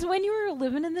 It was when you were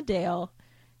living in the Dale,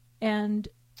 and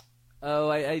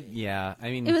Oh, yeah. I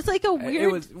mean, it was like a weird.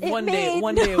 It was one day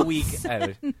made a no week.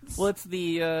 sense. Well, it's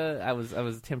the I was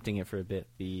attempting it for a bit.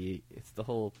 It's the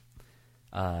whole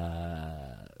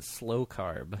slow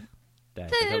carb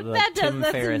diet. The Tim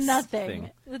That's Ferriss nothing.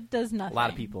 thing. It does nothing. A lot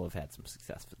of people have had some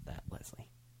success with that, Leslie.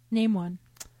 Name one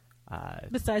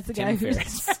besides the Tim guy who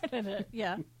Ferriss. started it.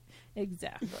 Yeah,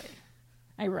 exactly.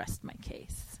 I rest my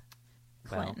case.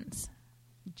 Well. Cleanse,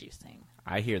 juicing,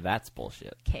 I hear that's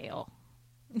bullshit. kale.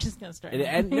 I'm just gonna start.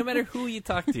 And no matter who you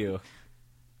talk to,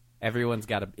 everyone's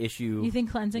got an issue. You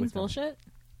think cleansing's with them. bullshit?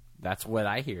 That's what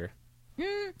I hear.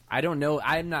 I don't know.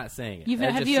 I'm not saying it. I'm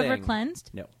Have just you ever saying-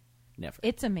 cleansed? No, never.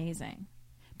 It's amazing.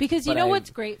 Because you But know I- what's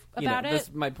great about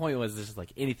it? My point was just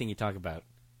like anything you talk about,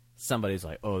 somebody's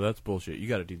like, "Oh, that's bullshit. You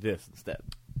got to do this instead."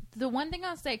 The one thing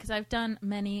I'll say, because I've done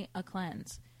many a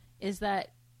cleanse, is that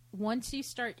once you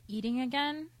start eating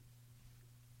again,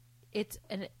 it's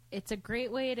a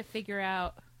great way to figure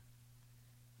out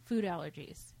food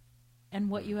allergies and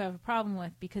what you have a problem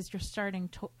with, because you're starting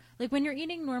to, like, when you're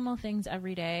eating normal things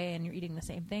every day and you're eating the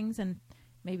same things and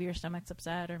maybe your stomach's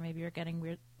upset or maybe you're getting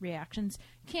weird reactions,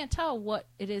 you can't tell what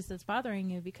it is that's bothering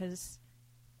you because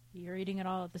you're eating it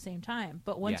all at the same time.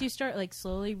 But once Yeah. you start like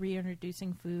slowly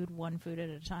reintroducing one food at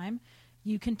a time,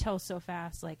 you can tell so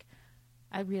fast. Like,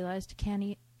 I realized I can't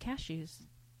eat cashews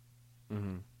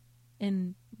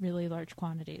in really large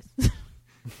quantities,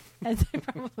 as I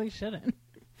probably shouldn't.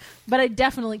 But I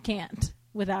definitely can't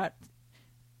without,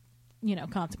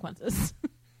 consequences.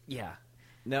 Yeah.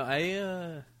 No,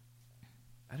 I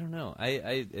don't know.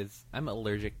 I'm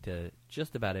allergic to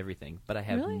just about everything, but I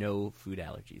have Really? no food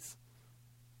allergies.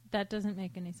 That doesn't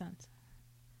make any sense.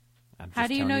 I'm just How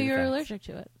do you telling know the you're facts. allergic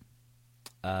to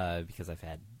it? Because I've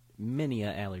had many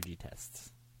allergy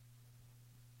tests.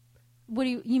 What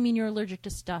do you mean you're allergic to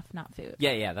stuff, not food?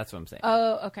 Yeah, that's what I'm saying.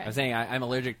 Oh, okay. I'm saying I'm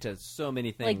allergic to so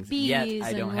many things, Like bees yet I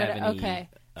and don't have any okay.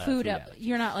 food Up. allergies.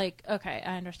 You're not like, okay,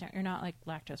 I understand. You're not like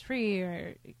lactose free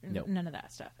or Nope. none of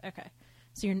that stuff. Okay.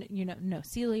 So no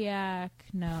celiac,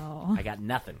 no. I got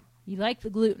nothing. You like the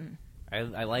gluten. I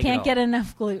like it Can't all. get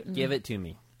enough gluten. Give it to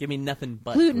me. Give me nothing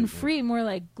but gluten free, more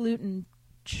like gluten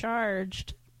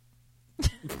charged.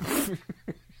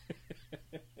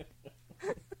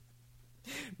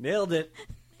 Nailed it.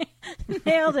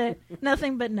 Nailed it.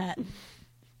 Nothing but nut.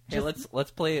 Hey,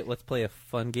 let's play a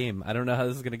fun game. I don't know how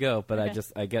this is gonna go, but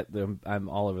Okay. I'm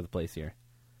all over the place here.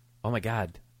 Oh my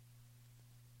god,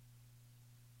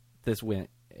 this went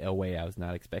a way I was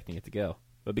not expecting it to go.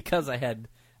 But because I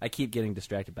keep getting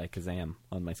distracted by Kazam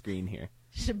on my screen here.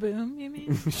 Shaboom, you mean?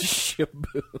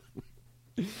 Shaboom.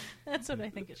 That's what I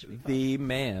think it should be called. The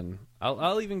man.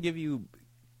 I'll even give you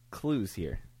clues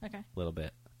here Okay. a little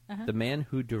bit. Uh-huh. The man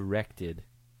who directed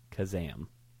Kazam.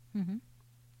 Mm-hmm.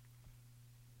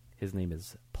 His name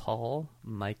is Paul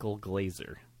Michael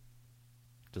Glazer.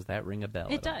 Does that ring a bell?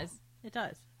 It at all? does. It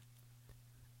does.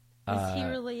 Is he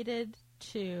related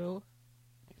to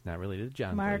He's not related to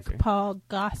John Mark Glazer. Paul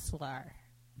Gosselaar?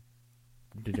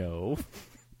 No.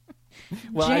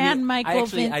 Jan Michael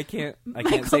I can't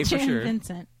Michael say for Jan sure.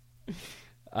 Vincent.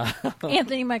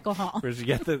 Anthony Michael Hall. Where'd you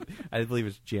get the? I believe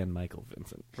it's Jan Michael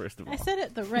Vincent. First of all, I said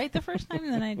it the first time,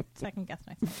 and then I second guessed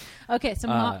myself. Okay, so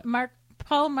Mark.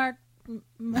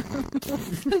 Who's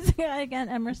the guy again?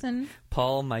 Emerson.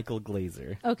 Paul Michael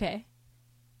Glazer. Okay.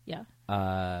 Yeah.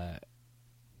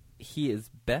 He is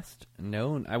best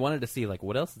known. I wanted to see like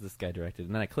what else has this guy directed,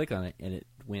 and then I click on it, and it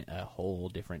went a whole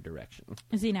different direction.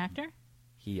 Is he an actor?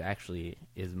 He actually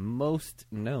is most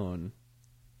known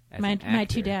as My an my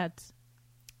actor. two dads.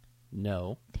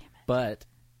 No, Damn it. but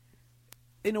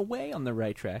in a way on the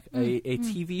right track. A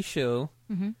TV show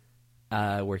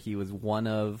where he was one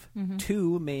of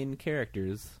two main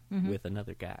characters with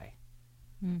another guy,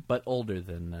 but older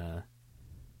than.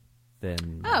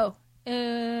 Oh,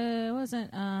 it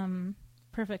wasn't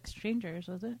Perfect Strangers,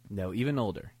 was it? No, even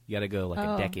older. You got to go like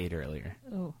Oh. a decade earlier.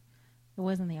 Oh, it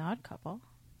wasn't The Odd Couple.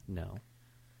 No,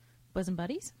 Wasn't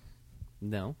Buddies?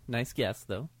 no. Nice guess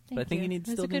though. Thank but I think you. you need It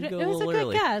was still a good, need to go it a was little a good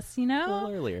early. guess, you know? A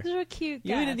little earlier. It was a cute You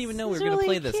guess. didn't even know we It were was going to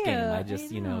play really this game. I cute.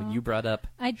 just, know. you brought up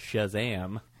I-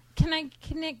 Shazam. Can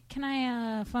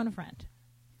I phone a friend?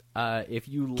 If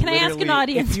you Can I ask an literally-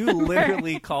 audience If you member?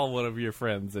 literally call one of your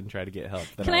friends and try to get help,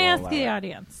 then Can I will ask allow the it.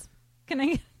 audience? Can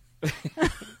I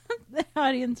the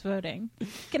audience voting?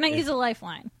 Can I use a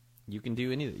lifeline? You can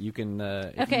do any. You can.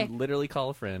 If Okay. you literally call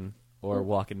a friend, or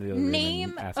walk into the other room Name.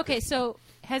 and ask Okay, her. so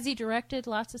has he directed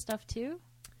lots of stuff too?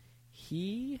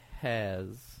 He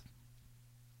has.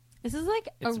 This is like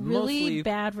a It's really mostly-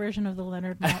 bad version of the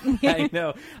Leonard Maltin. I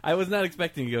know. I was not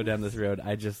expecting to go down this road.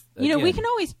 I just, You know, we again, can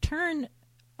always turn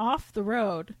off the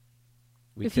road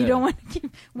we if you could. don't want to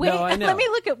keep. Wait, No, I know. let me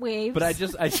look at waves. But I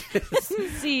just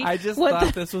see. I just what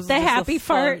thought the, this was the just happy a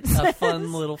fun, farts. a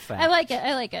fun little fact. I like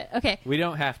it. Okay. We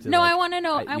don't have to. No, like, I want to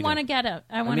know. I you want to know. get it.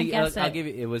 I want to mean, guess I'll it. give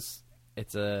you.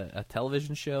 It's a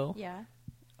television show Yeah.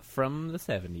 from the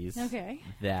 70s. Okay.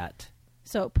 That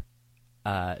Soap.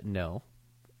 no,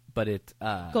 but it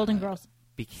Golden Girls.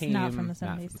 became not from the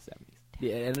not 70s. from the 70s.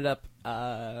 Yeah, it ended up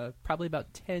probably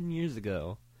about 10 years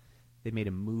ago. They made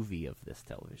a movie of this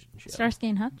television show. Starsky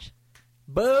and Hutch.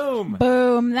 Boom.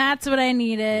 Boom. That's what I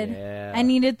needed. Yeah. I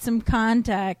needed some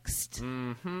context.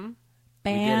 Mm-hmm.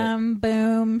 Bam,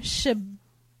 boom, shaboom,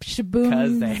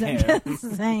 Kazam.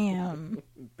 Sam.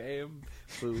 Bam.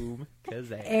 Boom.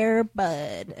 Kazam. Air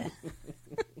Bud.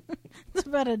 It's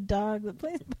about a dog that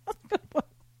plays basketball.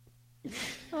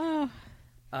 Oh,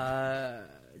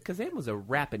 Kazam was a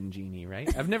rapping genie,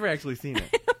 right? I've never actually seen it.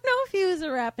 I don't know if he was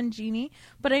a rapping genie,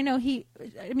 but I know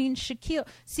Shaquille.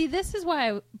 See, this is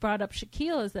why I brought up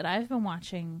Shaquille, is that I've been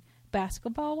watching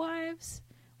Basketball Wives,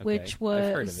 Okay. which I've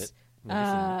heard of was it. Never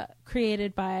seen it.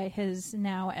 created by his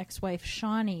now ex-wife,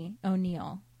 Shawnee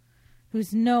O'Neal,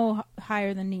 who's no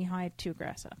higher than knee-high to a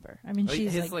grasshopper. I mean,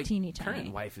 she's His, like teeny current tiny.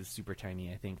 wife is super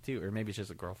tiny, I think, too. Or maybe it's just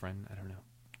a girlfriend. I don't know.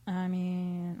 I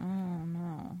mean, oh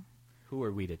no. Who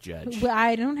are we to judge? Well,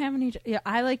 I don't have any. Yeah,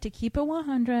 I like to keep it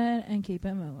 100 and keep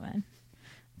it moving.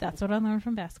 That's what I learned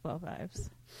from Basketball Wives.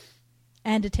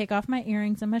 And to take off my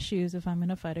earrings and my shoes if I'm going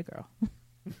to fight a girl.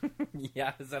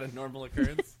 Yeah, is that a normal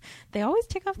occurrence? They always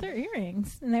take off their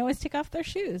earrings and they always take off their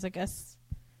shoes. I guess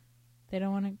they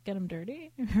don't want to get them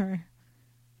dirty, or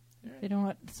they don't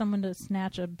want someone to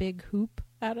snatch a big hoop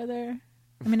out of there.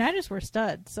 I mean, I just wear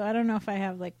studs, so I don't know if I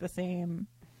have like the same.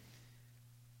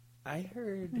 I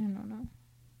heard I don't know.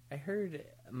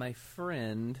 my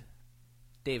friend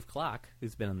Dave Clock,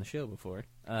 who's been on the show before.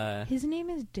 His name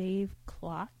is Dave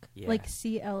Clock, Yeah. like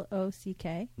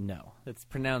CLOCK. No, it's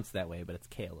pronounced that way, but it's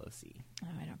KLOC. Oh,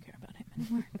 I don't care about him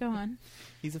anymore. Go on.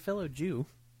 He's a fellow Jew.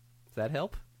 Does that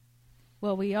help?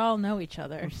 Well, we all know each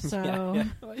other, so Yeah.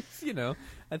 Well, it's,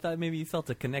 I thought maybe you felt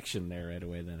a connection there right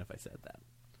away then if I said that.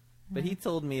 But he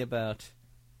told me about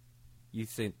you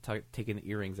taking the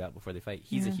earrings out before they fight.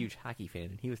 He's a Yeah. huge hockey fan,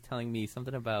 and he was telling me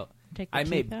something about. take the I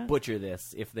may teeth out. butcher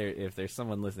this if there's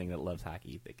someone listening that loves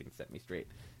hockey, they can set me straight.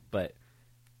 But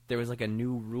there was like a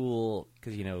new rule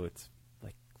because it's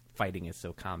like fighting is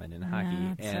so common in hockey,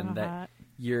 Yeah, it's and so that hot.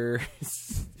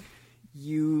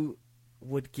 you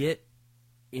would get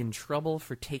in trouble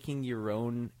for taking your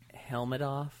own helmet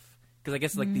off. Because I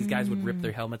guess like these guys would rip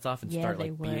their helmets off and Yeah, start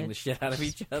they like beating would. the shit out of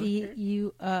each other. Beat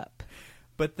you up.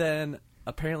 But then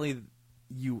apparently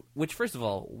which first of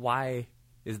all, why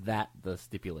is that the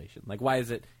stipulation? Like, why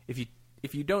is it if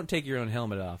you don't take your own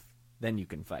helmet off, then you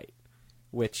can fight?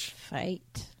 Which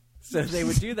Fight. so they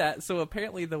would do that. So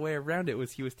apparently the way around it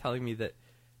was he was telling me that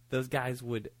those guys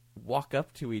would walk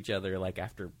up to each other like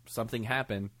after something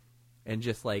happened and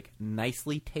just like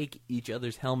nicely take each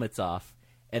other's helmets off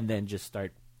and then just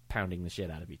start pounding the shit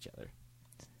out of each other.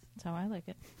 That's how I like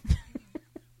it.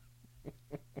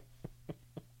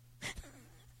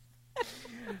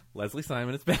 Leslie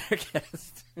Simon is back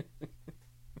guest.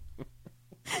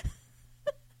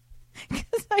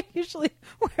 Because I usually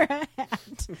wear a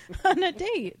hat on a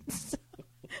date. So.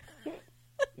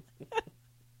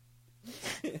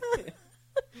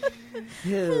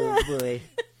 Oh boy.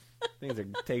 Things are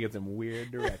taking some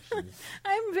weird directions.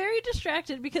 I'm very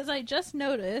distracted because I just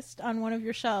noticed on one of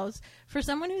your shelves, for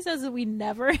someone who says that we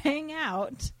never hang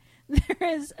out, there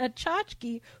is a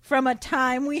tchotchke from a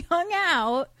time we hung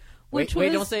out. Which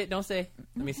Wait, was, don't say.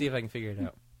 Let me see if I can figure it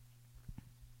out.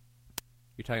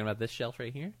 You're talking about this shelf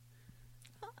right here?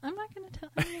 I'm not going to tell.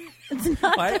 I mean, it's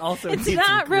not. I also it's need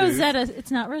not some clues. Rosetta.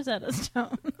 It's not Rosetta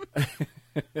Stone,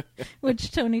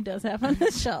 which Tony does have on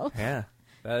his shelf Yeah.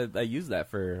 I used that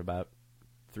for about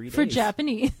 3 days. for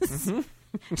Japanese.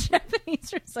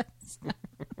 Japanese Rosetta Stone.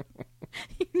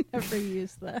 You never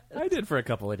use that. I did for a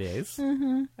couple of days.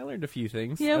 I learned a few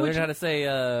things. Yeah, I which- learned how to say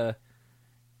a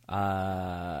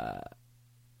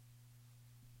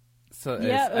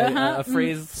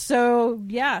phrase. So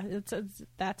yeah, it's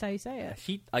that's how you say it.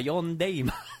 Hit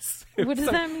ayondeimasu. What does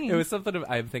that mean? It was something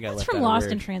I think I It's left from out a Lost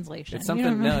word. in Translation. It's You don't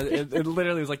something. No, remember? it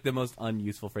literally was like the most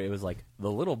unuseful phrase. It was like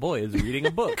the little boy is reading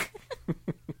a book.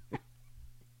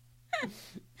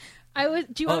 I was.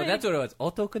 Do you want Oh, me that's to, what it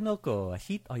was. Otoku no ko wa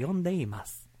hit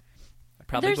ayondeimasu.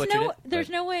 probably butchered it. There's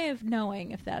but- no way of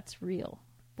knowing if that's real,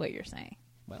 what you're saying.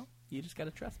 Well, you just got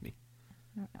to trust me.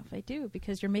 I don't know if I do,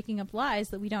 because you're making up lies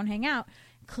that we don't hang out.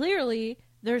 Clearly,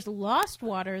 there's lost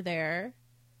water there,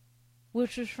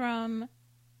 which was from...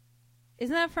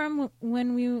 Isn't that from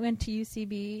when we went to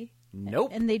UCB?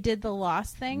 Nope. And they did the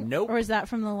lost thing? Nope. Or is that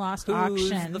from the lost Who's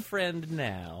auction? the friend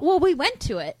now? Well, we went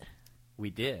to it. We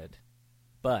did,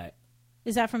 but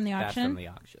Is that from the that's auction? from the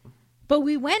auction. But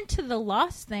we went to the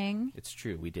lost thing It's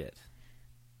true, we did.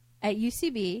 at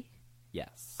UCB.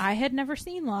 Yes. I had never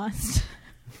seen Lost,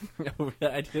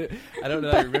 I don't know.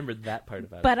 I remembered that part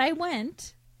about it. but I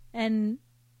went and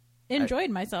enjoyed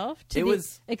myself to It the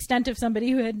was- extent of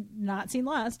somebody who had not seen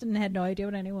Lost and had no idea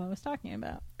what anyone was talking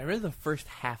about. I remember the first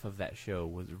half of that show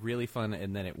was really fun,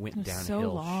 and then it went was so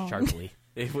downhill long. sharply.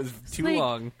 It was too like-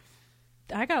 long.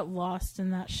 I got lost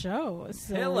in that show. It was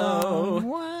so Hello. long.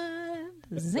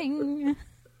 What? Zing.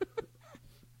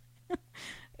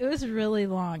 It was really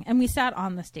long. And we sat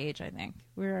on the stage, I think.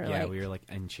 We were We were like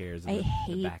in chairs. In I the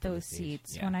hate back of the those stage.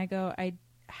 seats. Yeah. When I go, I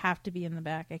have to be in the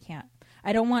back. I can't.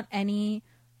 I don't want any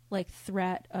like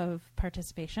threat of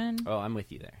participation. Oh, I'm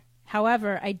with you there.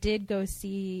 However, I did go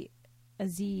see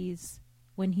Aziz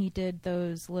when he did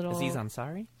those little. Aziz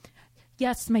Ansari?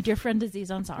 Yes, my dear friend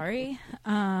Aziz Ansari.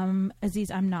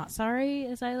 Aziz, I'm not sorry,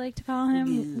 as I like to call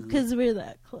him, because we're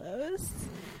that close.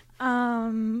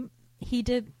 He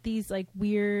did these like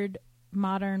weird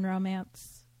modern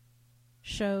romance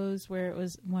shows where it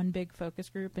was one big focus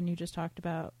group and you just talked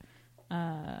about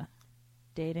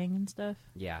dating and stuff.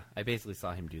 Yeah, I basically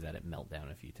saw him do that at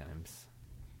Meltdown a few times.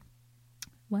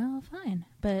 Well, fine.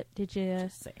 But did you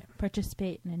Just saying.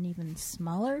 participate in an even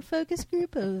smaller focus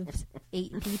group of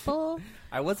 8 people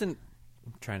I wasn't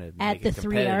trying to at make the it 3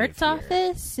 competitive Arts here.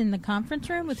 office in the conference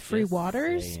room with free Just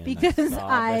waters? saying, Because saw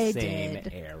I the same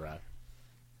did. era.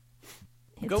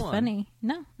 It's Go on. funny.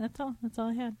 No, that's all. That's all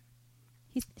I had.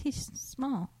 He's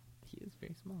small. He is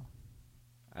very small.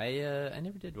 I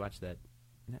never did watch that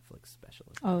Netflix special.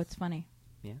 Oh, it's funny.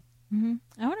 Yeah. Hmm.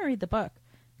 I want to read the book,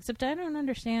 except I don't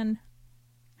understand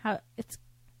how it's.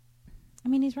 I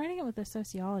mean, he's writing it with a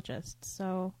sociologist,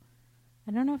 so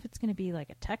I don't know if it's going to be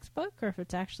like a textbook or if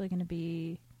it's actually going to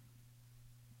be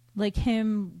like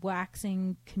him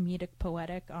waxing comedic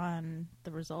poetic on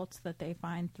the results that they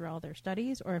find through all their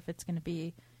studies, or if it's going to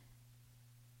be.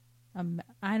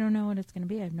 I don't know what it's going to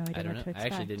be. I have no idea I don't what know. to I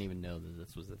expect. actually didn't even know that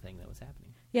this was the thing that was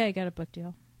happening. Yeah, I got a book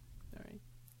deal. All right.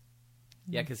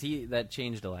 Yeah, because that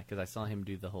changed a lot. Because I saw him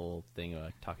do the whole thing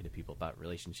of talking to people about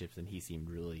relationships, and he seemed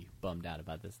really bummed out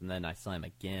about this. And then I saw him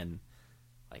again,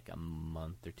 like a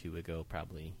month or 2 ago,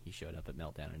 probably. He showed up at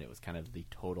Meltdown, and it was kind of the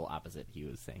total opposite. He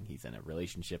was saying he's in a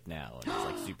relationship now, and he's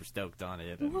like super stoked on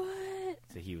it. And What?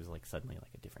 so he was like suddenly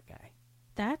like a different guy.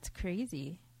 That's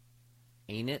crazy.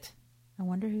 Ain't it? I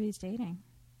wonder who he's dating.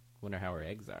 Wonder how her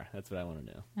eggs are. That's what I want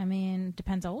to know. I mean,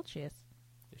 depends how old she is.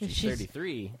 If If she's she's-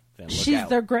 33, then look out.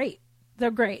 They're great. They're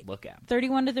great. Look out.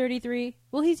 31 to 33.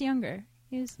 Well, he's younger.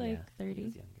 He's like Yeah, 30.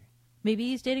 he's younger. Maybe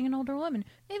he's dating an older woman.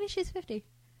 Maybe she's 50.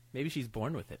 Maybe she's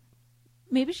born with it.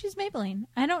 Maybe she's Maybelline.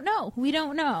 I don't know. We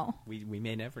don't know. We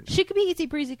may never know. She could be easy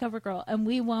breezy cover girl, and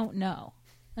we won't know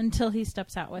until he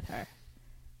steps out with her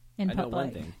in I know public.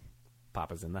 one thing.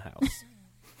 Papa's in the house.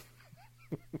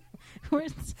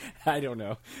 Where's I don't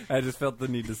know. I just felt the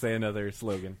need to say another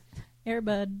slogan.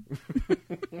 Airbud?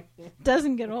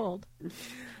 Doesn't get old.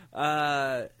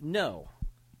 No.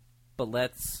 But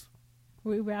let's... Are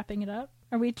we wrapping it up?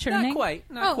 Are we churning? Not quite.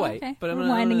 Not Oh, quite. okay. But I'm We're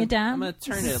gonna, winding I'm it down. I'm going to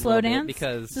turn This it is a slow little dance. bit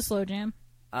because... It's a slow jam.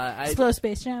 I Slow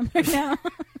space jam right now.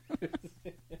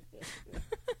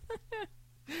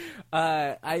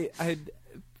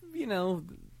 you know,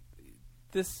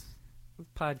 this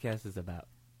podcast is about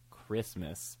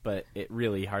Christmas, but it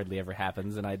really hardly ever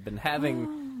happens. And I'd been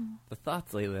having the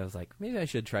thoughts lately. I was like, maybe I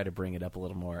should try to bring it up a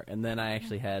little more. And then I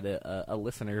actually had a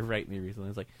listener write me recently. I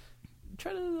was like,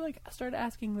 try to start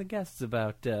asking the guests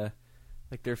about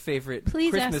like their favorite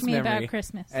Please Christmas ask me memory. about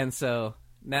Christmas. And so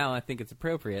now I think it's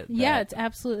appropriate. Yeah, that it's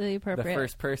absolutely the appropriate.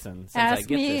 first person. Since I Ask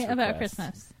get me this about request,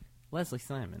 Christmas. Leslie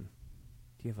Simon.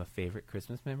 Do you have a favorite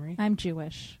Christmas memory? I'm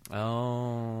Jewish.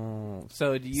 Oh,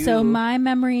 so do you? So my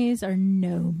memories are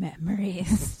no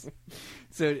memories.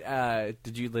 So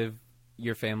did you live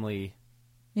your family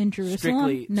In Jerusalem?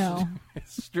 strictly? No.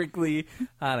 strictly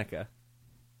Hanukkah.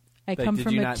 I Like, come did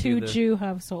from you a not do the- two-Jew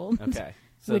household. Okay,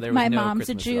 so With there was my no mom's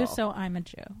Christmas a Jew, at all. so I'm a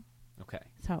Jew. Okay,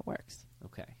 That's how it works.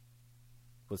 okay.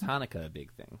 Was Hanukkah a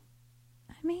big thing?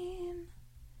 I mean,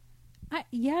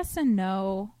 yes and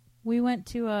no. We went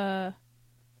to a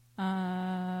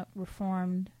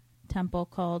Reformed temple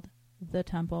called the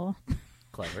Temple.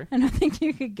 Clever. I don't think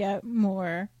you could get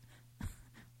more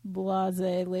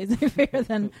blase, laissez-faire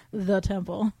than the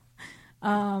temple.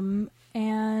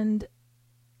 And,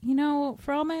 you know,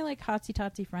 for all my, like,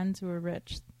 hotsy-totsy friends who were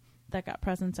rich that got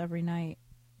presents every night,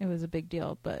 it was a big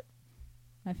deal, but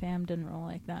my fam didn't roll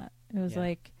like that. It was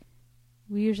like,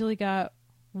 we usually got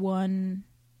one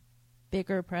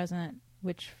bigger present,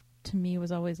 which to me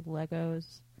was always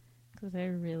Legos, because I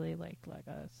really liked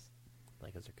Legos.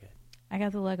 Legos are good. I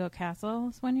got the Lego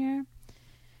castles one year,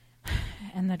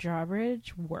 and the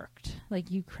drawbridge worked.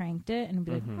 Like, you cranked it, and it'd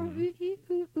be like,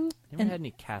 Never had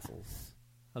any castles.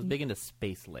 I was big into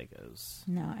space Legos.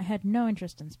 No, I had no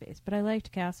interest in space, but I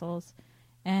liked castles.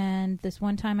 And this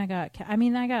one time I got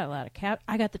a lot of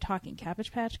I got the talking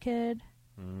Cabbage Patch Kid,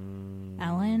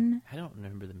 Ellen. I don't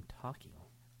remember them talking.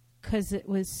 Because it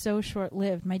was so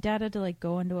short-lived. My dad had to, like,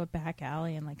 go into a back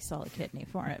alley and, like, sell a kidney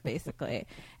for it, basically.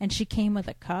 And she came with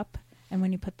a cup, and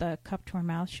when you put the cup to her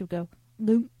mouth, she would go,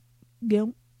 "Goom,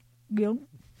 goom, goom.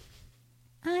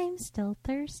 I'm still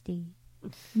thirsty.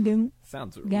 Goom,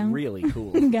 Sounds Goom. really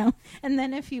cool. goom." And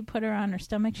then if you put her on her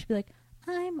stomach, she'd be like,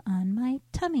 "I'm on my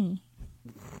tummy."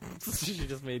 She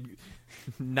just made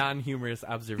non-humorous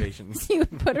observations. You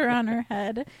would put her on her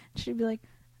head, she'd be like,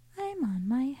 "I'm on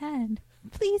my head.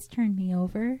 Please turn me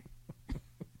over."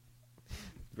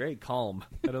 Very calm.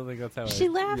 I don't think that's how She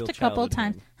a laughed real a couple child would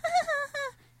times.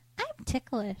 behave. "I'm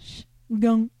ticklish."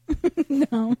 Go.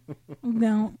 No.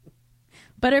 No.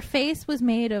 But her face was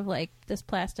made of, like, this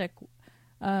plastic,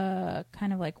 kind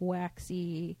of like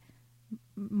waxy,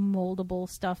 moldable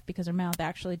stuff, because her mouth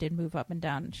actually did move up and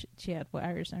down. She had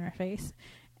wires in her face.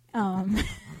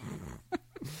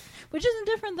 Which isn't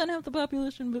different than half the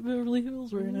population of Beverly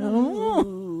Hills right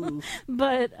now.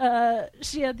 But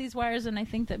she had these wires, and I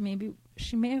think that maybe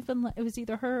she may have been, it was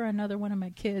either her or another one of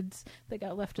my kids that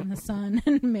got left in the sun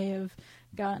and may have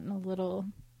gotten a little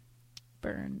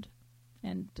burned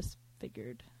and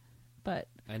disfigured. But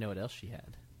I know what else she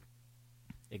had.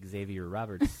 Xavier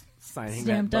Roberts signing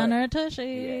stamped that on butt. her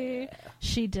tushy. Yeah.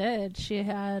 She did. She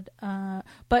had, but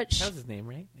That was his name,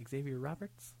 right? Xavier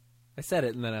Roberts? I said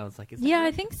it, and then I was like, is that yeah, right?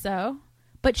 I think so.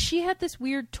 But she had this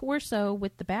weird torso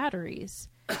with the batteries.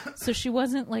 So she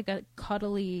wasn't like a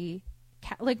cuddly...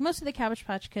 like most of the Cabbage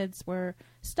Patch Kids were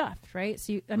stuffed, right?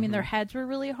 So, I mean, their heads were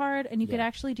really hard, and you could Yeah.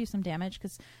 actually do some damage,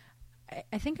 because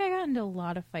I think I got into a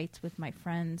lot of fights with my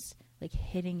friends, like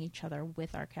hitting each other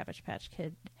with our Cabbage Patch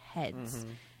Kid heads.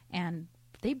 And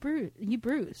you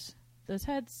bruise. Those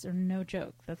heads are no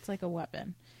joke. That's like a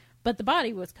weapon. But the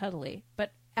body was cuddly.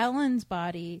 But Ellen's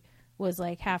body was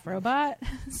like half robot.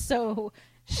 So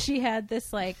she had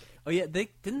this, like... Oh, yeah,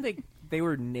 they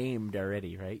were named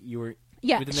already, right? You were...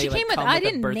 Yeah, Didn't she they, like, came with... come I with a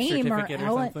didn't birth name her certificate or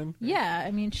Ellen. something? Yeah,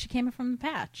 I mean, she came from the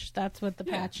patch. That's what the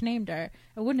patch named her.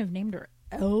 I wouldn't have named her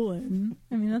Ellen.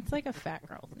 I mean, that's like a fat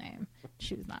girl's name.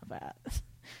 She was not fat.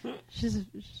 She's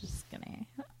skinny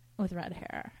with red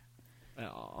hair.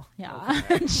 Oh, Yeah,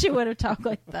 she would have talked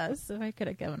like this if I could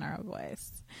have given her a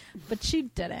voice. But she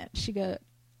didn't. She go,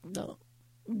 no.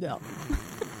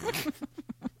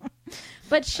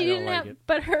 But she I don't didn't like have... it.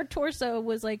 But her torso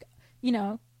was like,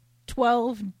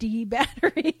 12D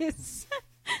batteries.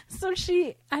 So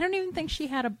I don't even think she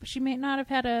may not have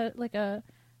had a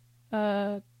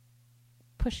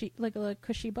pushy, like a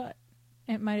cushy butt.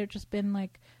 It might have just been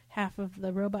like half of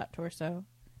the robot torso.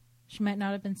 She might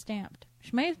not have been stamped.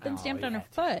 She might have been stamped on her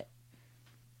foot.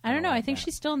 I don't know. I like think that.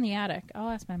 she's still in the attic. I'll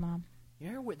ask my mom.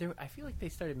 I feel like they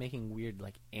started making weird,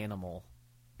 like, animal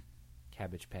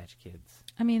Cabbage Patch Kids.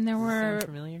 I mean, there Does this sound were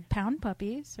familiar? pound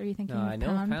puppies. Are you thinking No, of I know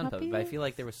pound Pound puppies? Puppy, but I feel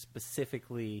like there was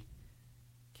specifically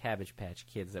Cabbage Patch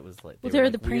Kids that was like... Well, they there were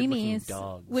are the like weird-looking preemies,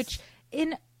 dogs. which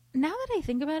now that I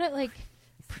think about it, like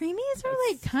preemies are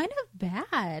like kind of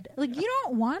bad. Like you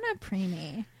don't want a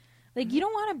preemie. Like you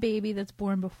don't want a baby that's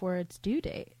born before its due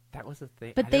date. That was a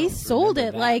thing. But I they don't sold remember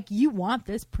it that. like you want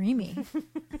this preemie.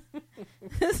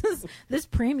 This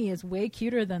preemie is way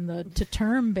cuter than the to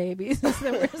term babies that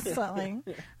we're selling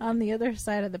on the other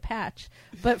side of the patch.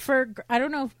 But I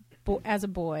don't know if as a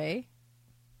boy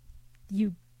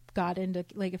you got into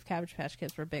like if Cabbage Patch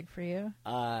Kids were big for you.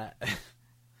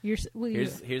 Here's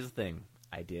the thing.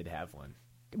 I did have one.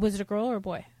 Was it a girl or a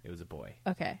boy? It was a boy.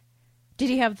 Okay. Did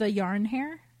he have the yarn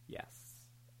hair? Yes.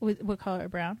 What color?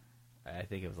 Brown? I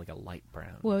think it was like a light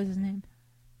brown. What was his name?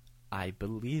 I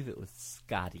believe it was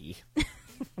Scotty.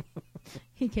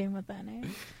 He came with that name.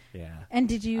 Yeah. And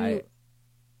did you... I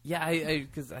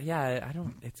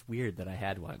don't... It's weird that I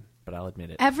had one, but I'll admit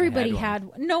it. Everybody I had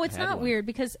one. No, it's I had not one. weird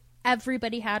because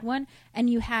everybody had one, and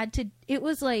you had to... It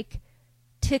was like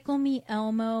Tickle Me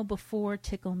Elmo before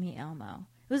Tickle Me Elmo.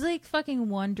 It was like fucking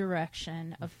One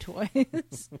Direction of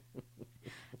toys.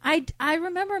 I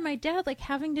remember my dad like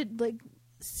having to like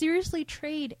seriously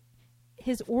trade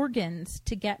his organs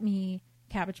to get me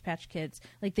Cabbage Patch Kids.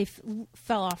 Like they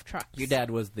fell off trucks. Your dad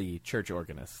was the church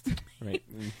organist, right?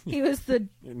 He was the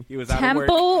He was out of work.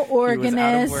 temple organist. He was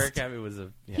out of work. It was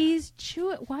He's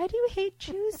Jew. Why do you hate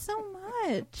Jews so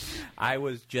much? I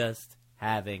was just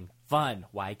having fun.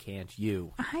 Why can't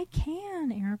you? I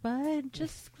can, Airbud.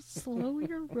 Just slow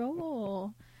your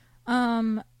roll.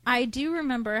 I do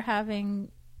remember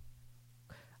having.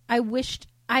 I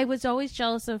was always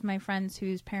jealous of my friends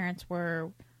whose parents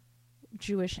were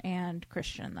Jewish and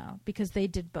Christian, though, because they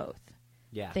did both.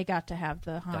 Yeah, They got to have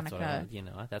the that's what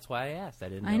Hanukkah. that's why I asked. I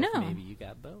didn't I know if know. maybe you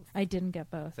got both. I didn't get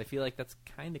both. 'Cause I feel like that's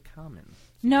kind of common.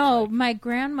 No, Like- my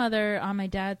grandmother on my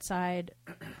dad's side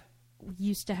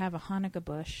used to have a Hanukkah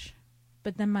bush,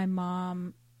 but then my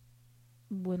mom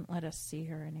wouldn't let us see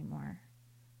her anymore.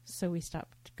 So we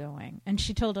stopped going. And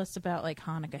she told us about like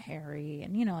Hanukkah Harry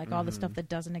and, like all the stuff that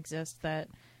doesn't exist that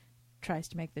tries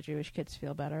to make the Jewish kids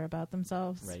feel better about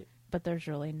themselves. Right. But there's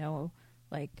really no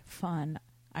like fun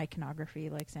iconography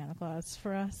like Santa Claus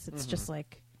for us. It's just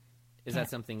like Is that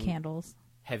something? candles.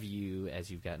 Have you, as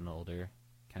you've gotten older,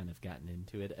 kind of gotten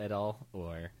into it at all,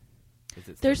 or is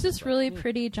it? There's still this just really like,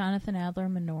 pretty Jonathan Adler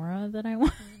menorah that I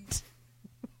want.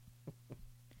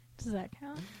 Does that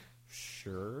count?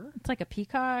 Sure. It's like a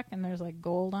peacock, and there's like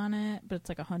gold on it, but it's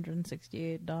like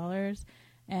 $168.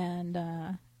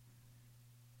 And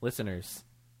Listeners,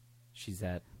 she's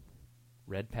at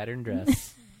Red Pattern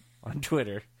Dress on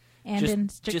Twitter. and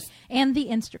Just and the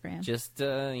Instagram. Just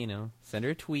send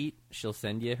her a tweet. She'll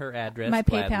send you her address. My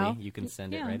gladly. PayPal. You can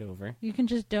send it Yeah. right over. You can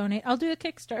just donate. I'll do a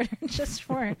Kickstarter just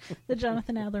for the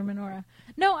Jonathan Adler menorah.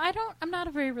 No, I don't. I'm not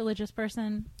a very religious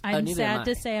person. I'm neither am sad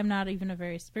I. to say I'm not even a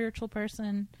very spiritual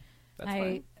person.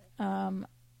 That's fine.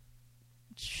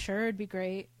 Sure, it'd be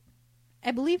great.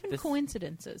 I believe in This-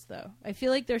 coincidences, though. I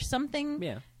feel like there's something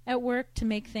Yeah. at work to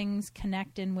make things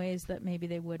connect in ways that maybe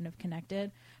they wouldn't have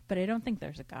connected. But I don't think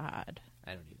there's a God.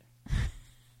 I don't either.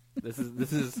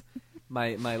 This is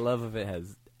my love of it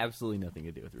has absolutely nothing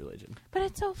to do with religion. But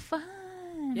it's so fun.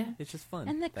 Yeah, it's just fun.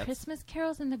 And the That's- Christmas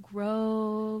carols in the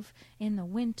Grove in the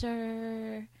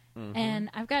winter. Mhm. And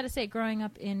I've got to say, growing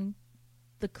up in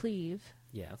the Cleve,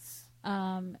 Yes.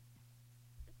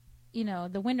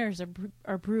 the winters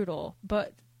are brutal,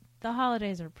 but the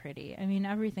holidays are pretty. I mean,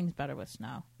 everything's better with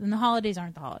snow. And the holidays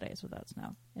aren't the holidays without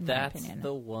snow, in my That's opinion.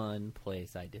 the one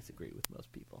place I disagree with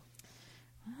most people.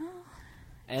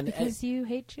 And Because you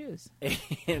hate Jews.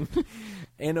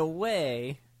 in a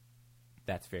way,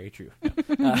 that's very true.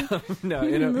 No,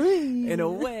 in a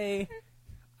way,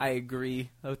 I agree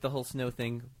with the whole snow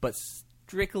thing, but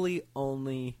strictly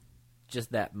only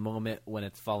just that moment when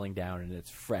it's falling down and it's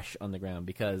fresh on the ground,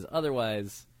 because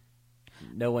otherwise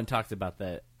no one talks about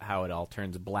how it all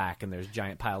turns black and there's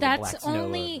giant piles of black snow.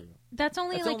 That's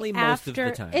only That's like only most of after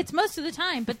the time. it's most of the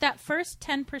time, but that first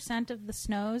 10% of the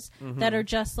snows Mm-hmm. that are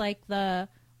just like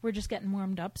we're just getting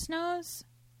warmed up snows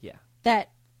Yeah.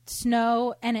 that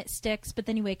snow and it sticks, but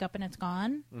then you wake up and it's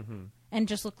gone Mm-hmm. and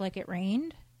just look like it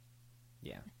rained.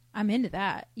 Yeah. I'm into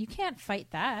that. You can't fight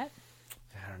that.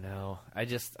 I don't know.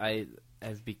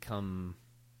 I've become...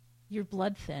 You're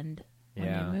blood thinned when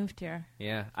Yeah. you moved here.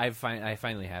 Yeah, I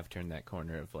finally have turned that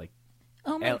corner of like...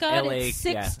 Oh my L- God, LA, it's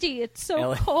 60. yeah. It's so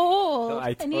LA. cold. I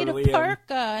need totally a am.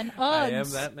 parka and Uggs. I am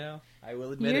that now. I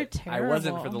will admit You're it. I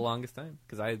wasn't for terrible. the longest time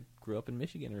because I grew up in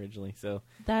Michigan originally. So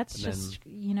That's And just,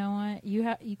 you know what?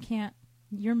 You can't,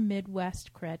 your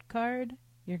Midwest cred card,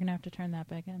 you're going to have to turn that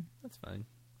back in. that's fine.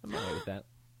 I'm alright with that.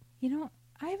 You know,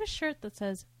 I have a shirt that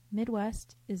says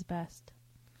Midwest is best.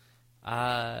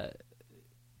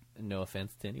 No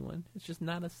offense to anyone. It's just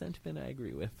not a sentiment I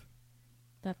agree with.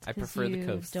 That's I 'cause prefer the you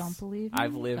coasts. don't believe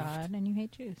I've in lived- God and you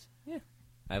hate Jews.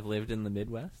 I've lived in the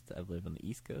Midwest. I've lived on the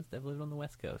East Coast. I've lived on the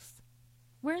West Coast.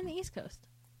 We're in the East Coast.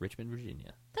 Richmond,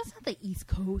 Virginia. That's not the East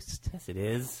Coast. Yes, it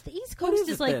is. The East What Coast is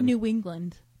is it like then? New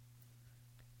England.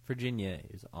 Virginia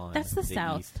is on That's the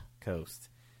South. East Coast.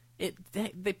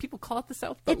 People call it the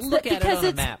South, but It's look at it on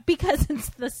a map. because it's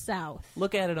the South.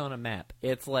 Look at it on a map.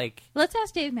 It's like Let's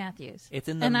ask Dave Matthews. it's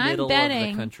in the and middle I'm betting of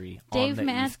the country. Dave on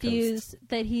the Matthews East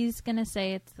that he's going to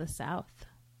say it's the South. Coast.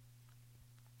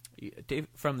 Dave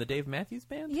from the Dave Matthews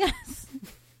Band. Yes.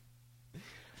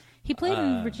 He played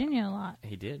in Virginia a lot.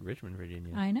 He did, Richmond,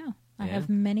 Virginia. I know. I Yeah. have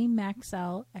many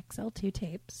Maxell XL2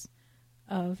 tapes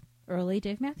of early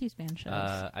Dave Matthews Band shows.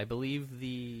 I believe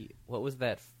what was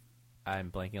that?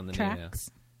 I'm blanking on the name Tracks.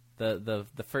 now.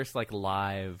 The first like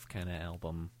live kind of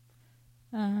album,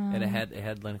 and it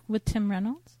had like With Tim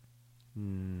Reynolds?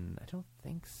 I don't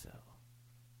think so.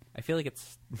 I feel like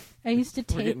it's I used to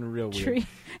we're tape getting real weird. tree.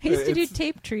 I used to do It's-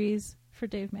 tape trees for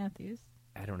Dave Matthews.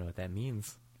 I don't know what that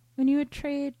means. When you would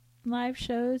trade live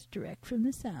shows direct from the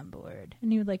soundboard,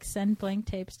 and you would like send blank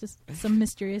tapes to some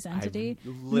mysterious entity. I've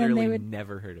and then literally they would.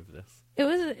 never heard of this.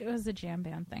 It was a jam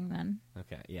band thing then.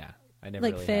 Okay, yeah, I never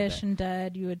Like really Fish had that. and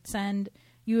Dead. You would send.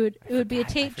 It would be a I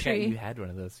tape forgot tree. You had one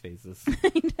of those phases.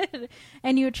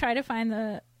 And you would try to find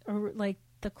the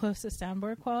closest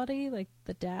soundboard quality, like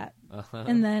the DAT. Uh-huh.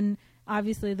 And then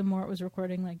obviously the more it was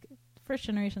recording, like first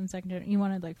generation, second generation, you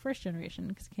wanted like first generation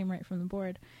because it came right from the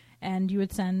board. And you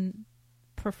would send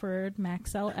preferred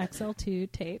Maxell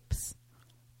XL2 tapes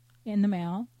in the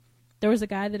mail. There was a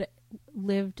guy that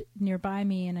lived nearby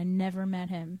me and I never met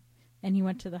him. And he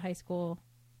went to the high school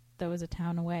that was a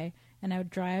town away. And I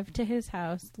would drive to his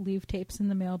house, leave tapes in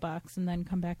the mailbox, and then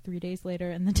come back 3 days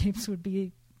later, and the tapes would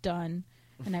be done,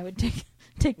 and I would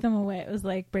take them away. It was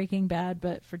like Breaking Bad,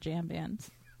 but for jam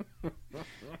bands,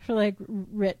 for like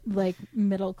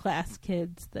middle class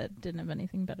kids that didn't have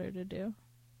anything better to do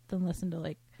than listen to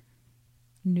like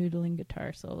noodling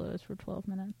guitar solos for 12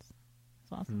 minutes.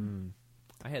 It's awesome.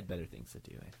 I had better things to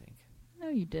do, I think. No,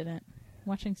 you didn't.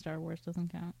 Watching Star Wars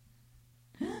doesn't count.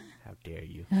 How dare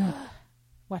you?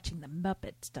 Watching the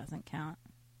Muppets doesn't count.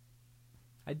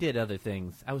 I did other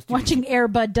things. I was too Watching Air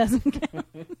Bud doesn't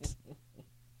count.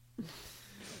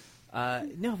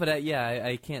 No, but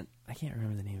I can't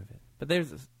remember the name of it. But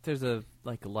there's a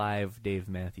like live Dave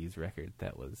Matthews record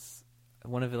that was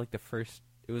one of like the first.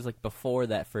 It was like before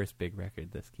that first big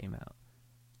record this came out,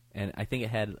 and I think it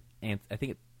had ants. I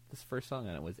think this first song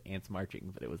on it was Ants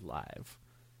Marching, but it was live.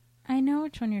 I know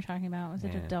which one you're talking about. Was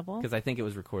it a double? Because I think it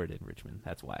was recorded in Richmond.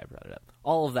 That's why I brought it up.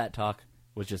 All of that talk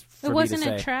was just for It me wasn't to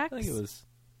say. at Trax? I think it was.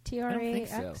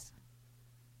 TRAX?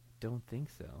 Don't think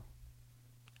so.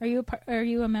 Are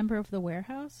you a member of the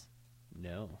Warehouse?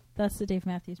 No, That's the Dave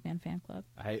Matthews Band fan club.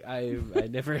 I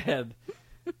never had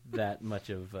that much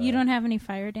of. You don't have any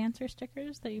fire dancer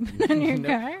stickers that you put on your No,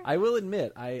 car? I will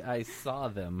admit, I saw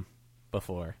them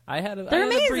before. I had a They're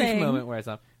brief amazing. moment where I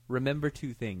saw them. Remember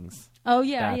Two Things. Oh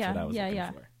yeah, That's what I was looking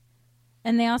yeah. for.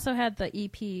 And they also had the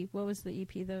EP. What was the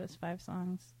EP? That was 5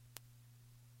 songs.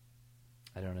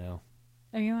 I don't know.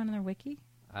 Are you on their wiki?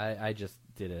 I just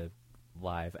did a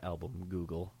live album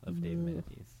Google of Dave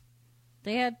Matthews.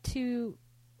 They had 2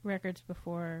 records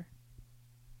before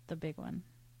the big one.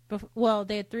 Well,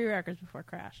 they had 3 records before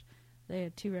Crash. They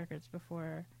had 2 records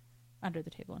before Under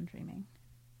the Table and Dreaming.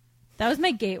 That was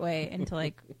my gateway into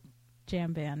like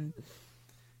jam band.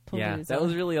 Yeah, Palooza. that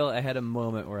was really all. I had a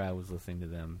moment where I was listening to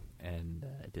them, and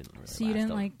it didn't really So you last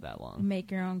didn't like that long.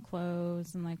 make your own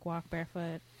clothes and like walk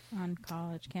barefoot on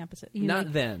college campuses. You Not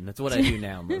like, then. That's what I do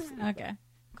now mostly. okay,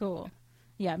 cool.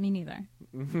 Yeah, me neither.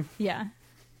 Yeah,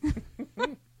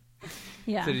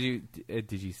 yeah. So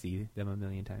did you see them a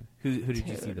million times? Who did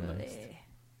you see the most?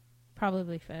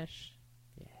 Probably Fish.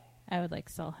 Yeah. I would like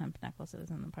sell hemp necklaces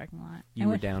in the parking lot. You I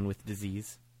were wish- down with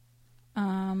disease.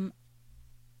 That's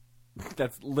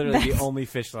That's literally the only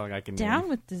Fish song I can Down name.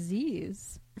 with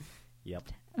Disease. Yep.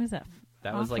 What was that?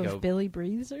 That was off like of a- Billy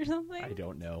Breathes or something. I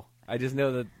don't know. I just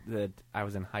know that I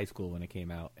was in high school when it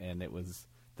came out, and it was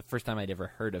the first time I'd ever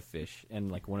heard of Fish, and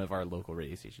like one of our local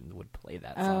radio stations would play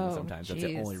that song Oh, sometimes. That's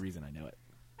the jeez. only reason I know it.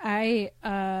 I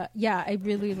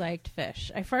really liked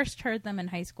Fish. I first heard them in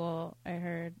high school. I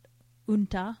heard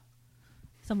Unta.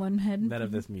 Someone had None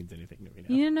of this means anything to me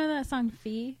now. You didn't know that song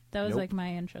Fee? That was Nope. like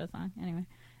my intro song. Anyway.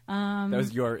 That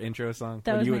was your intro song?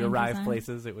 that When was you would my intro arrive song.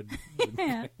 places, it would...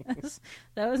 Yeah,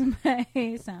 that was my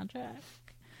soundtrack.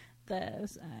 That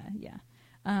was, yeah.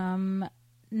 Then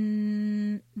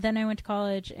I went to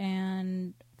college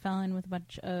and fell in with a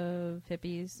bunch of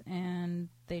hippies, and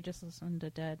they just listened to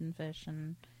Dead and Fish,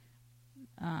 and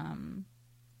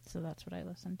so that's what I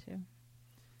listened to.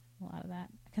 A lot of that.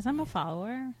 Because I'm a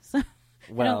follower, so I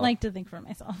Well, don't like to think for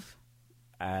myself.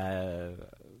 I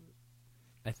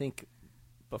think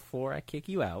before I kick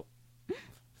you out,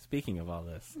 speaking of all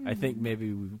this, I think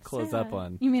maybe we close up Sad.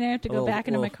 on... You mean I have to go Well, back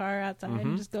into my well, car outside Mhm.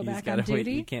 and just go You back gotta on wait.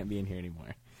 duty? You can't be in here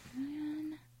anymore.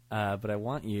 But I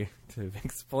want you to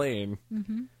explain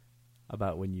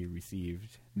about when you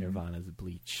received Nirvana's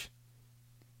Bleach.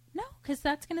 No, because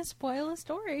that's going to spoil a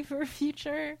story for a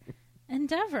future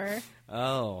endeavor.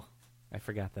 Oh, I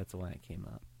forgot that's when it came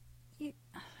up. You-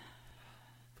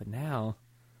 But now...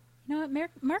 You know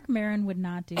what? Mark Maron would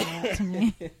not do that to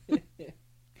me.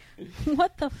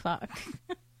 What the fuck?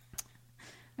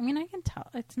 I mean, I can tell.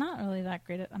 It's not really that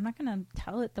great. I'm not going to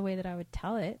tell it the way that I would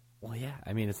tell it. Well, yeah.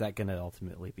 I mean, is that going to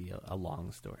ultimately be a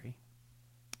long story?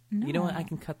 No. You know what? I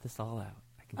can cut this all out.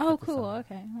 I can Oh, cut this cool. all out.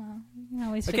 Okay. Well, you can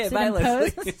always Okay, fix it bye, in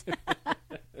Leslie. post.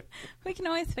 We can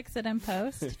always fix it in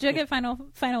post. Did you get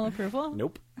final approval?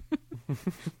 Nope.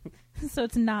 So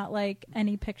it's not like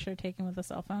any picture taken with a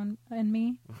cell phone and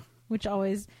me, which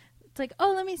always, it's like,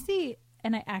 oh, let me see.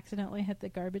 And I accidentally hit the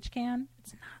garbage can.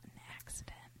 It's not an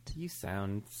accident. You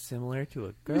sound similar to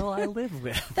a girl I live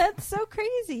with. That's so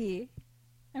crazy.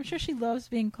 I'm sure she loves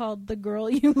being called the girl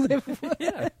you live with.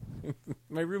 Yeah.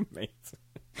 My roommate.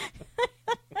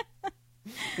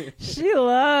 She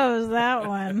loves that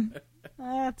one.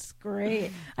 That's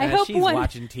great. I hope she's one.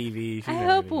 watching TV. She's I not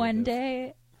hope even one into this.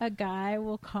 day a guy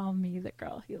will call me the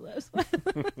girl he lives with.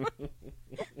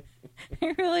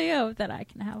 I really hope that I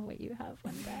can have what you have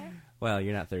one day. Well,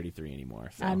 you're not 33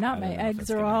 anymore. So I'm not. I My don't know if eggs it's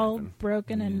are gonna all happen.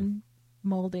 broken Yeah. and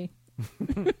moldy.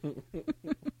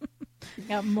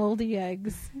 Got moldy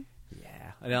eggs.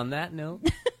 Yeah. And on that note,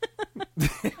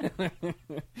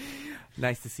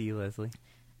 nice to see you, Leslie.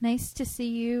 Nice to see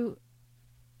you,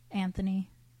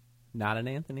 Anthony. Not an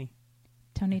Anthony.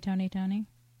 Tony.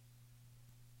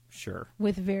 Sure.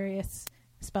 With various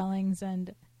spellings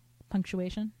and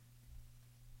punctuation.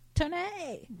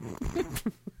 Tony!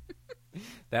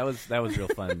 That was real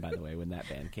fun, by the way, when that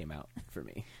band came out for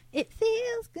me. It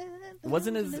feels good. It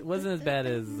wasn't as bad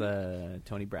as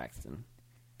Tony Braxton,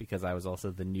 because I was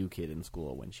also the new kid in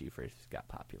school when she first got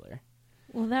popular.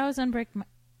 Well, that was Unbreak My...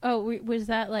 Oh, was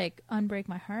that like Unbreak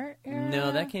My Heart era?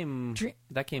 No, that came Breathe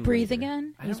later.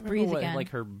 Again? I It was don't remember Breathe what Again. like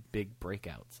her big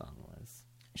breakout song was.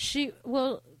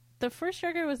 The first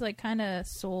record was like kind of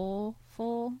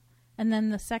soulful, and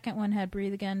then the second one had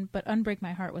Breathe Again, but Unbreak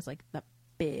My Heart was like the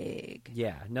big...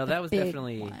 Yeah, no, that was big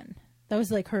definitely. one. That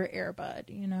was like her Airbud,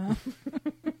 you know?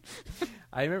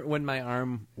 I remember when my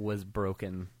arm was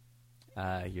broken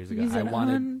years ago. You said, I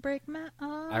wanted Unbreak My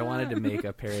Arm. I wanted to make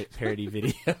a parody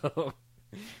video.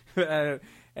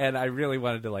 And I really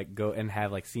wanted to like go and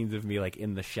have like scenes of me like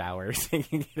in the shower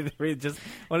singing it. We just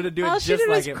wanted to do All it she just did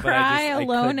like was it, cry but I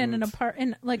alone in couldn't.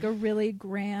 in like a really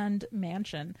grand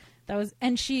mansion.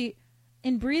 And she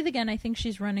in Breathe Again, I think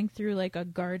she's running through like a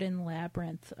garden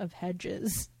labyrinth of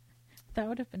hedges. That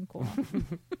would have been cool.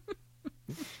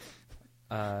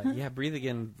 Yeah, Breathe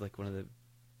Again, like one of the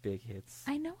big hits.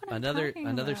 I know what I'm another talking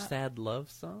another about. sad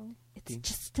love song. It's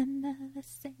just another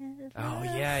sad. Oh, love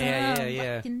yeah. song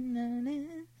walking on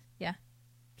it. Yeah.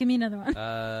 Give me another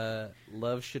one.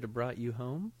 Love Should Have Brought You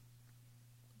Home.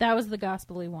 That was the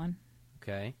gospel-y one.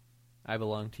 Okay. I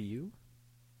Belong to You.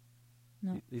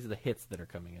 No. These are the hits that are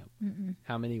coming up.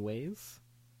 How Many Ways?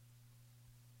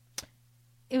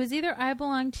 It was either I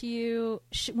Belong to You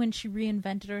when she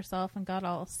reinvented herself and got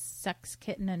all sex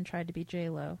kitten and tried to be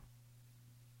J-Lo.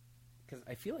 Because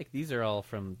I feel like these are all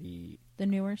from the... The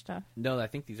newer stuff. No, I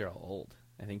think these are all old.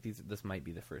 I think this might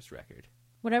be the first record.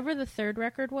 Whatever the third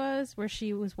record was, where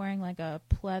she was wearing like a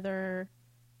pleather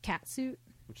catsuit.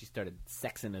 When she started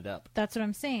sexing it up. That's what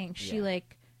I'm saying. She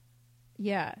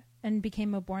and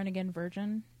became a born-again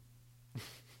virgin.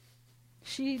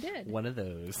 She did. One of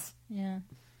those. Yeah.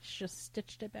 She just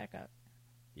stitched it back up.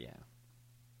 Yeah.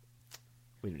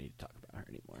 We don't need to talk about her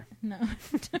anymore. No.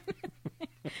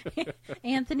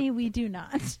 Anthony, we do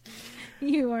not.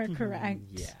 You are correct.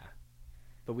 Yeah.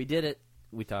 But we did it.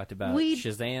 We talked about We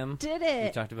Shazam. Did We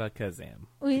it. talked about Kazam.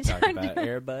 We talked talked about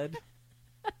Airbud.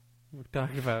 We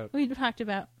talked about... We talked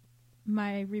about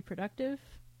my reproductive.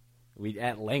 We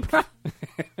at length.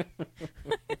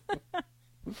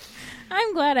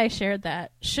 I'm glad I shared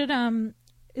that.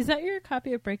 Is that your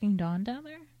copy of Breaking Dawn down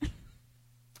there?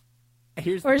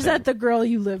 Here's Or the is that thing. the girl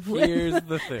you live with? Here's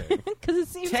the thing. Because it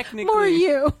seems Technically- more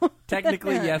you.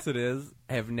 Technically, yes, it is.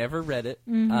 I have never read it.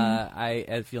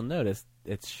 As you'll notice,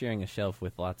 it's sharing a shelf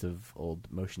with lots of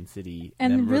old Motion City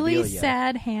And really memorabilia.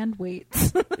 sad hand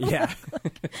weights Yeah.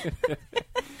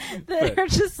 that are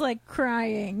just like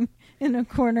crying in a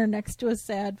corner next to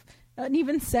an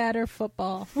even sadder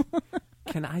football.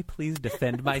 Can I please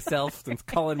defend myself since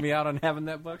calling me out on having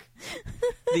that book?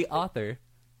 The author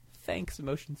thanks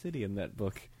Motion City in that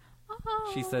book.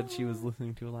 She said she was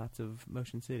listening to lots of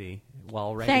Motion City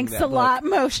while writing Thanks that a book. lot,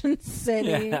 Motion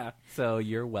City. Yeah. So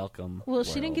you're welcome. Well,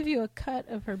 she didn't world. give you a cut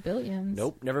of her billions.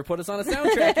 Nope. Never put us on a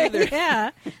soundtrack either.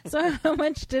 Yeah. So how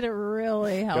much did it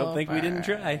really help? Don't think we didn't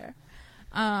her?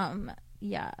 try.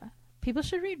 Yeah. People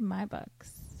should read my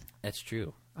books. That's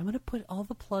true. I'm going to put all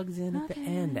the plugs in at the Okay.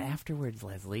 end afterwards,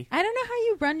 Leslie. I don't know how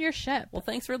you run your ship. Well,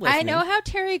 thanks for listening. I know how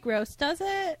Terry Gross does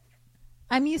it.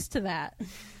 I'm used to that.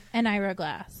 And Ira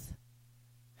Glass.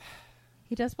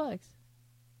 He does plugs.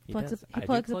 He plugs does. the- he I do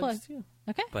plugs the plugs plugs. too.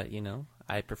 Okay. But,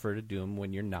 I prefer to do them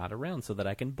when you're not around so that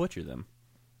I can butcher them.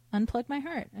 Unplug my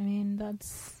heart. I mean,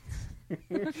 that's...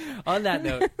 On that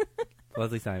note,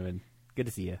 Leslie Simon, good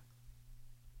to see you.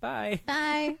 Bye.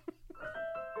 Bye.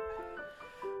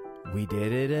 We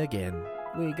did it again.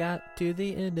 We got to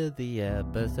the end of the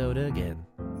episode again.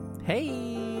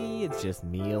 Hey, it's just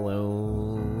me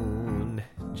alone.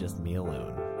 Just me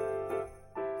alone.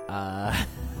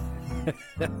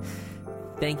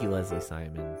 Thank you, Leslie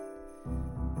Simon.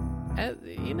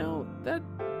 You know, that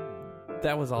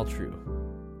was all true.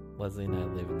 Leslie and I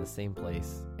live in the same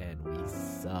place, and we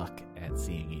suck at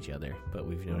seeing each other. But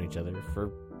we've known each other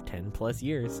for 10 plus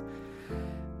years.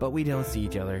 But we don't see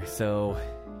each other, so,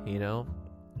 you know,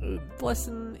 the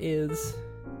lesson is,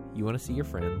 you want to see your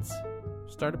friends,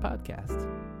 start a podcast.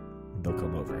 They'll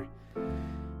come over.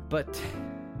 But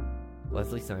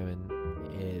Leslie Simon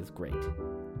is great.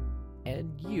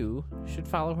 And you should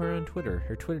follow her on Twitter.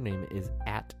 Her Twitter name is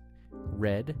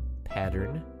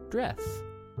 @RedPatternDress.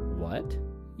 What?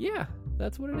 Yeah,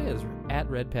 that's what it is.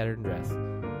 @RedPatternDress.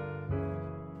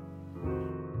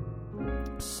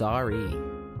 Sorry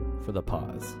for the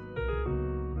pause,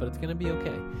 but it's going to be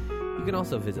okay. You can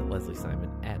also visit Leslie Simon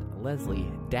at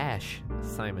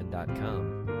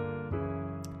leslie-simon.com.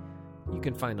 You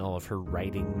can find all of her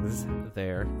writings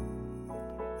there,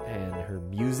 and her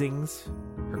musings,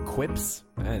 her quips.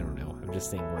 I don't know. I'm just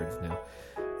saying words now.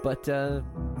 But,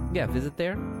 yeah, visit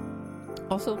there.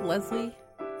 Also, Leslie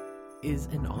is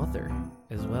an author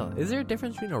as well. Is there a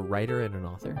difference between a writer and an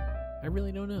author? I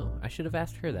really don't know. I should have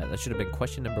asked her that. That should have been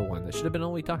question number 1. That should have been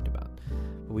all we talked about.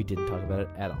 But we didn't talk about it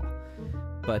at all.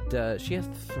 But she has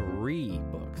 3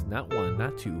 books. Not 1,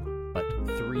 not 2, but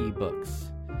 3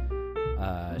 books.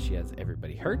 She has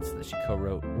Everybody Hurts that she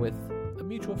co-wrote with a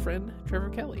mutual friend, Trevor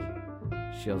Kelly.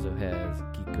 She also has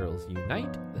Geek Girls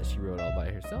Unite that she wrote all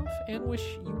by herself, and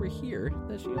Wish You Were Here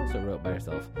that she also wrote by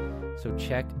herself. So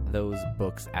check those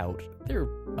books out. They're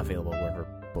available wherever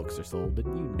books are sold,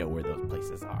 and you know where those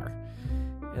places are.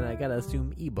 And I gotta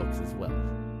assume ebooks as well,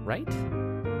 right?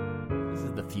 This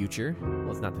is the future.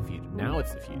 Well, it's not the future. Now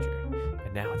it's the future.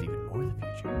 And now it's even more the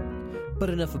future. But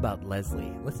enough about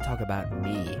Leslie. Let's talk about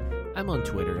me. I'm on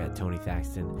Twitter at Tony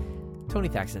Thaxton.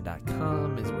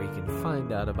 TonyThaxton.com is where you can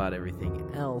find out about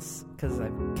everything else, because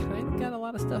I've kind of got a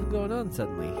lot of stuff going on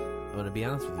suddenly. I'm going to be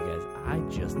honest with you guys. I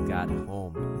just got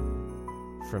home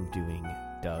from doing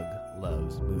Doug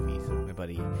Loves Movies. My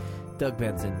buddy Doug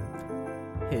Benson,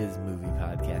 his movie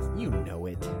podcast. You know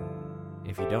it.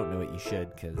 If you don't know it, you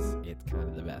should, because it's kind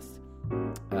of the best.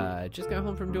 Just got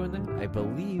home from doing that. I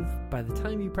believe by the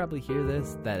time you probably hear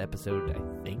this, that episode, I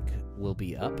think, will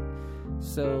be up.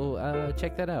 So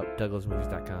check that out,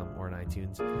 douglasmovies.com or on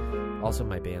iTunes. Also,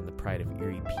 my band, The Pride of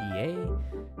Erie, PA,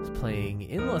 is playing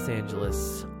in Los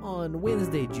Angeles on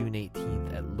Wednesday, June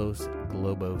 18th at Los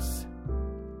Globos.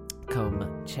 Come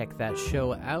check that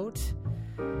show out.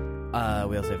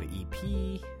 We also have an EP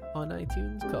on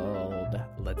iTunes called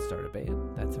Let's Start a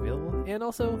Band. That's available. And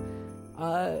also,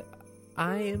 I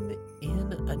am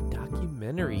in a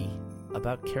documentary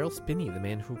about Carol Spinney, the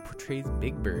man who portrays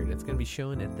Big Bird. It's going to be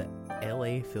shown at the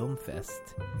LA Film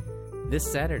Fest this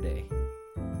Saturday,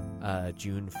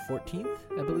 June 14th,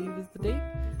 I believe is the date.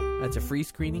 It's a free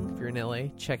screening if you're in LA.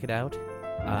 Check it out.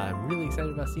 I'm really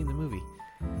excited about seeing the movie.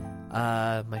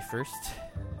 My first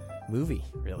movie,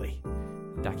 really.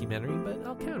 Documentary, but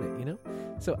I'll count it, you know?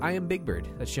 So I Am Big Bird.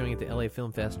 That's showing at the LA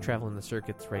Film Fest, traveling the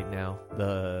circuits right now.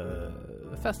 The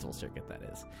festival circuit, that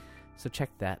is. So check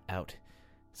that out.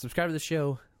 Subscribe to the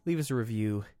show, leave us a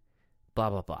review, blah,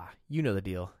 blah, blah. You know the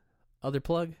deal. Other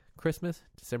plug, Christmas,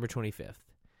 December 25th.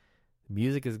 The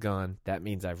music is gone. That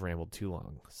means I've rambled too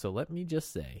long. So let me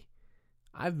just say,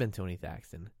 I've been Tony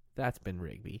Thaxton. That's been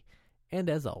Rigby. And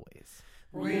as always,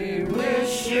 We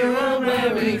wish you a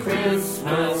Merry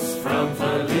Christmas from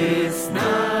Feliz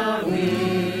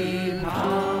Navidad.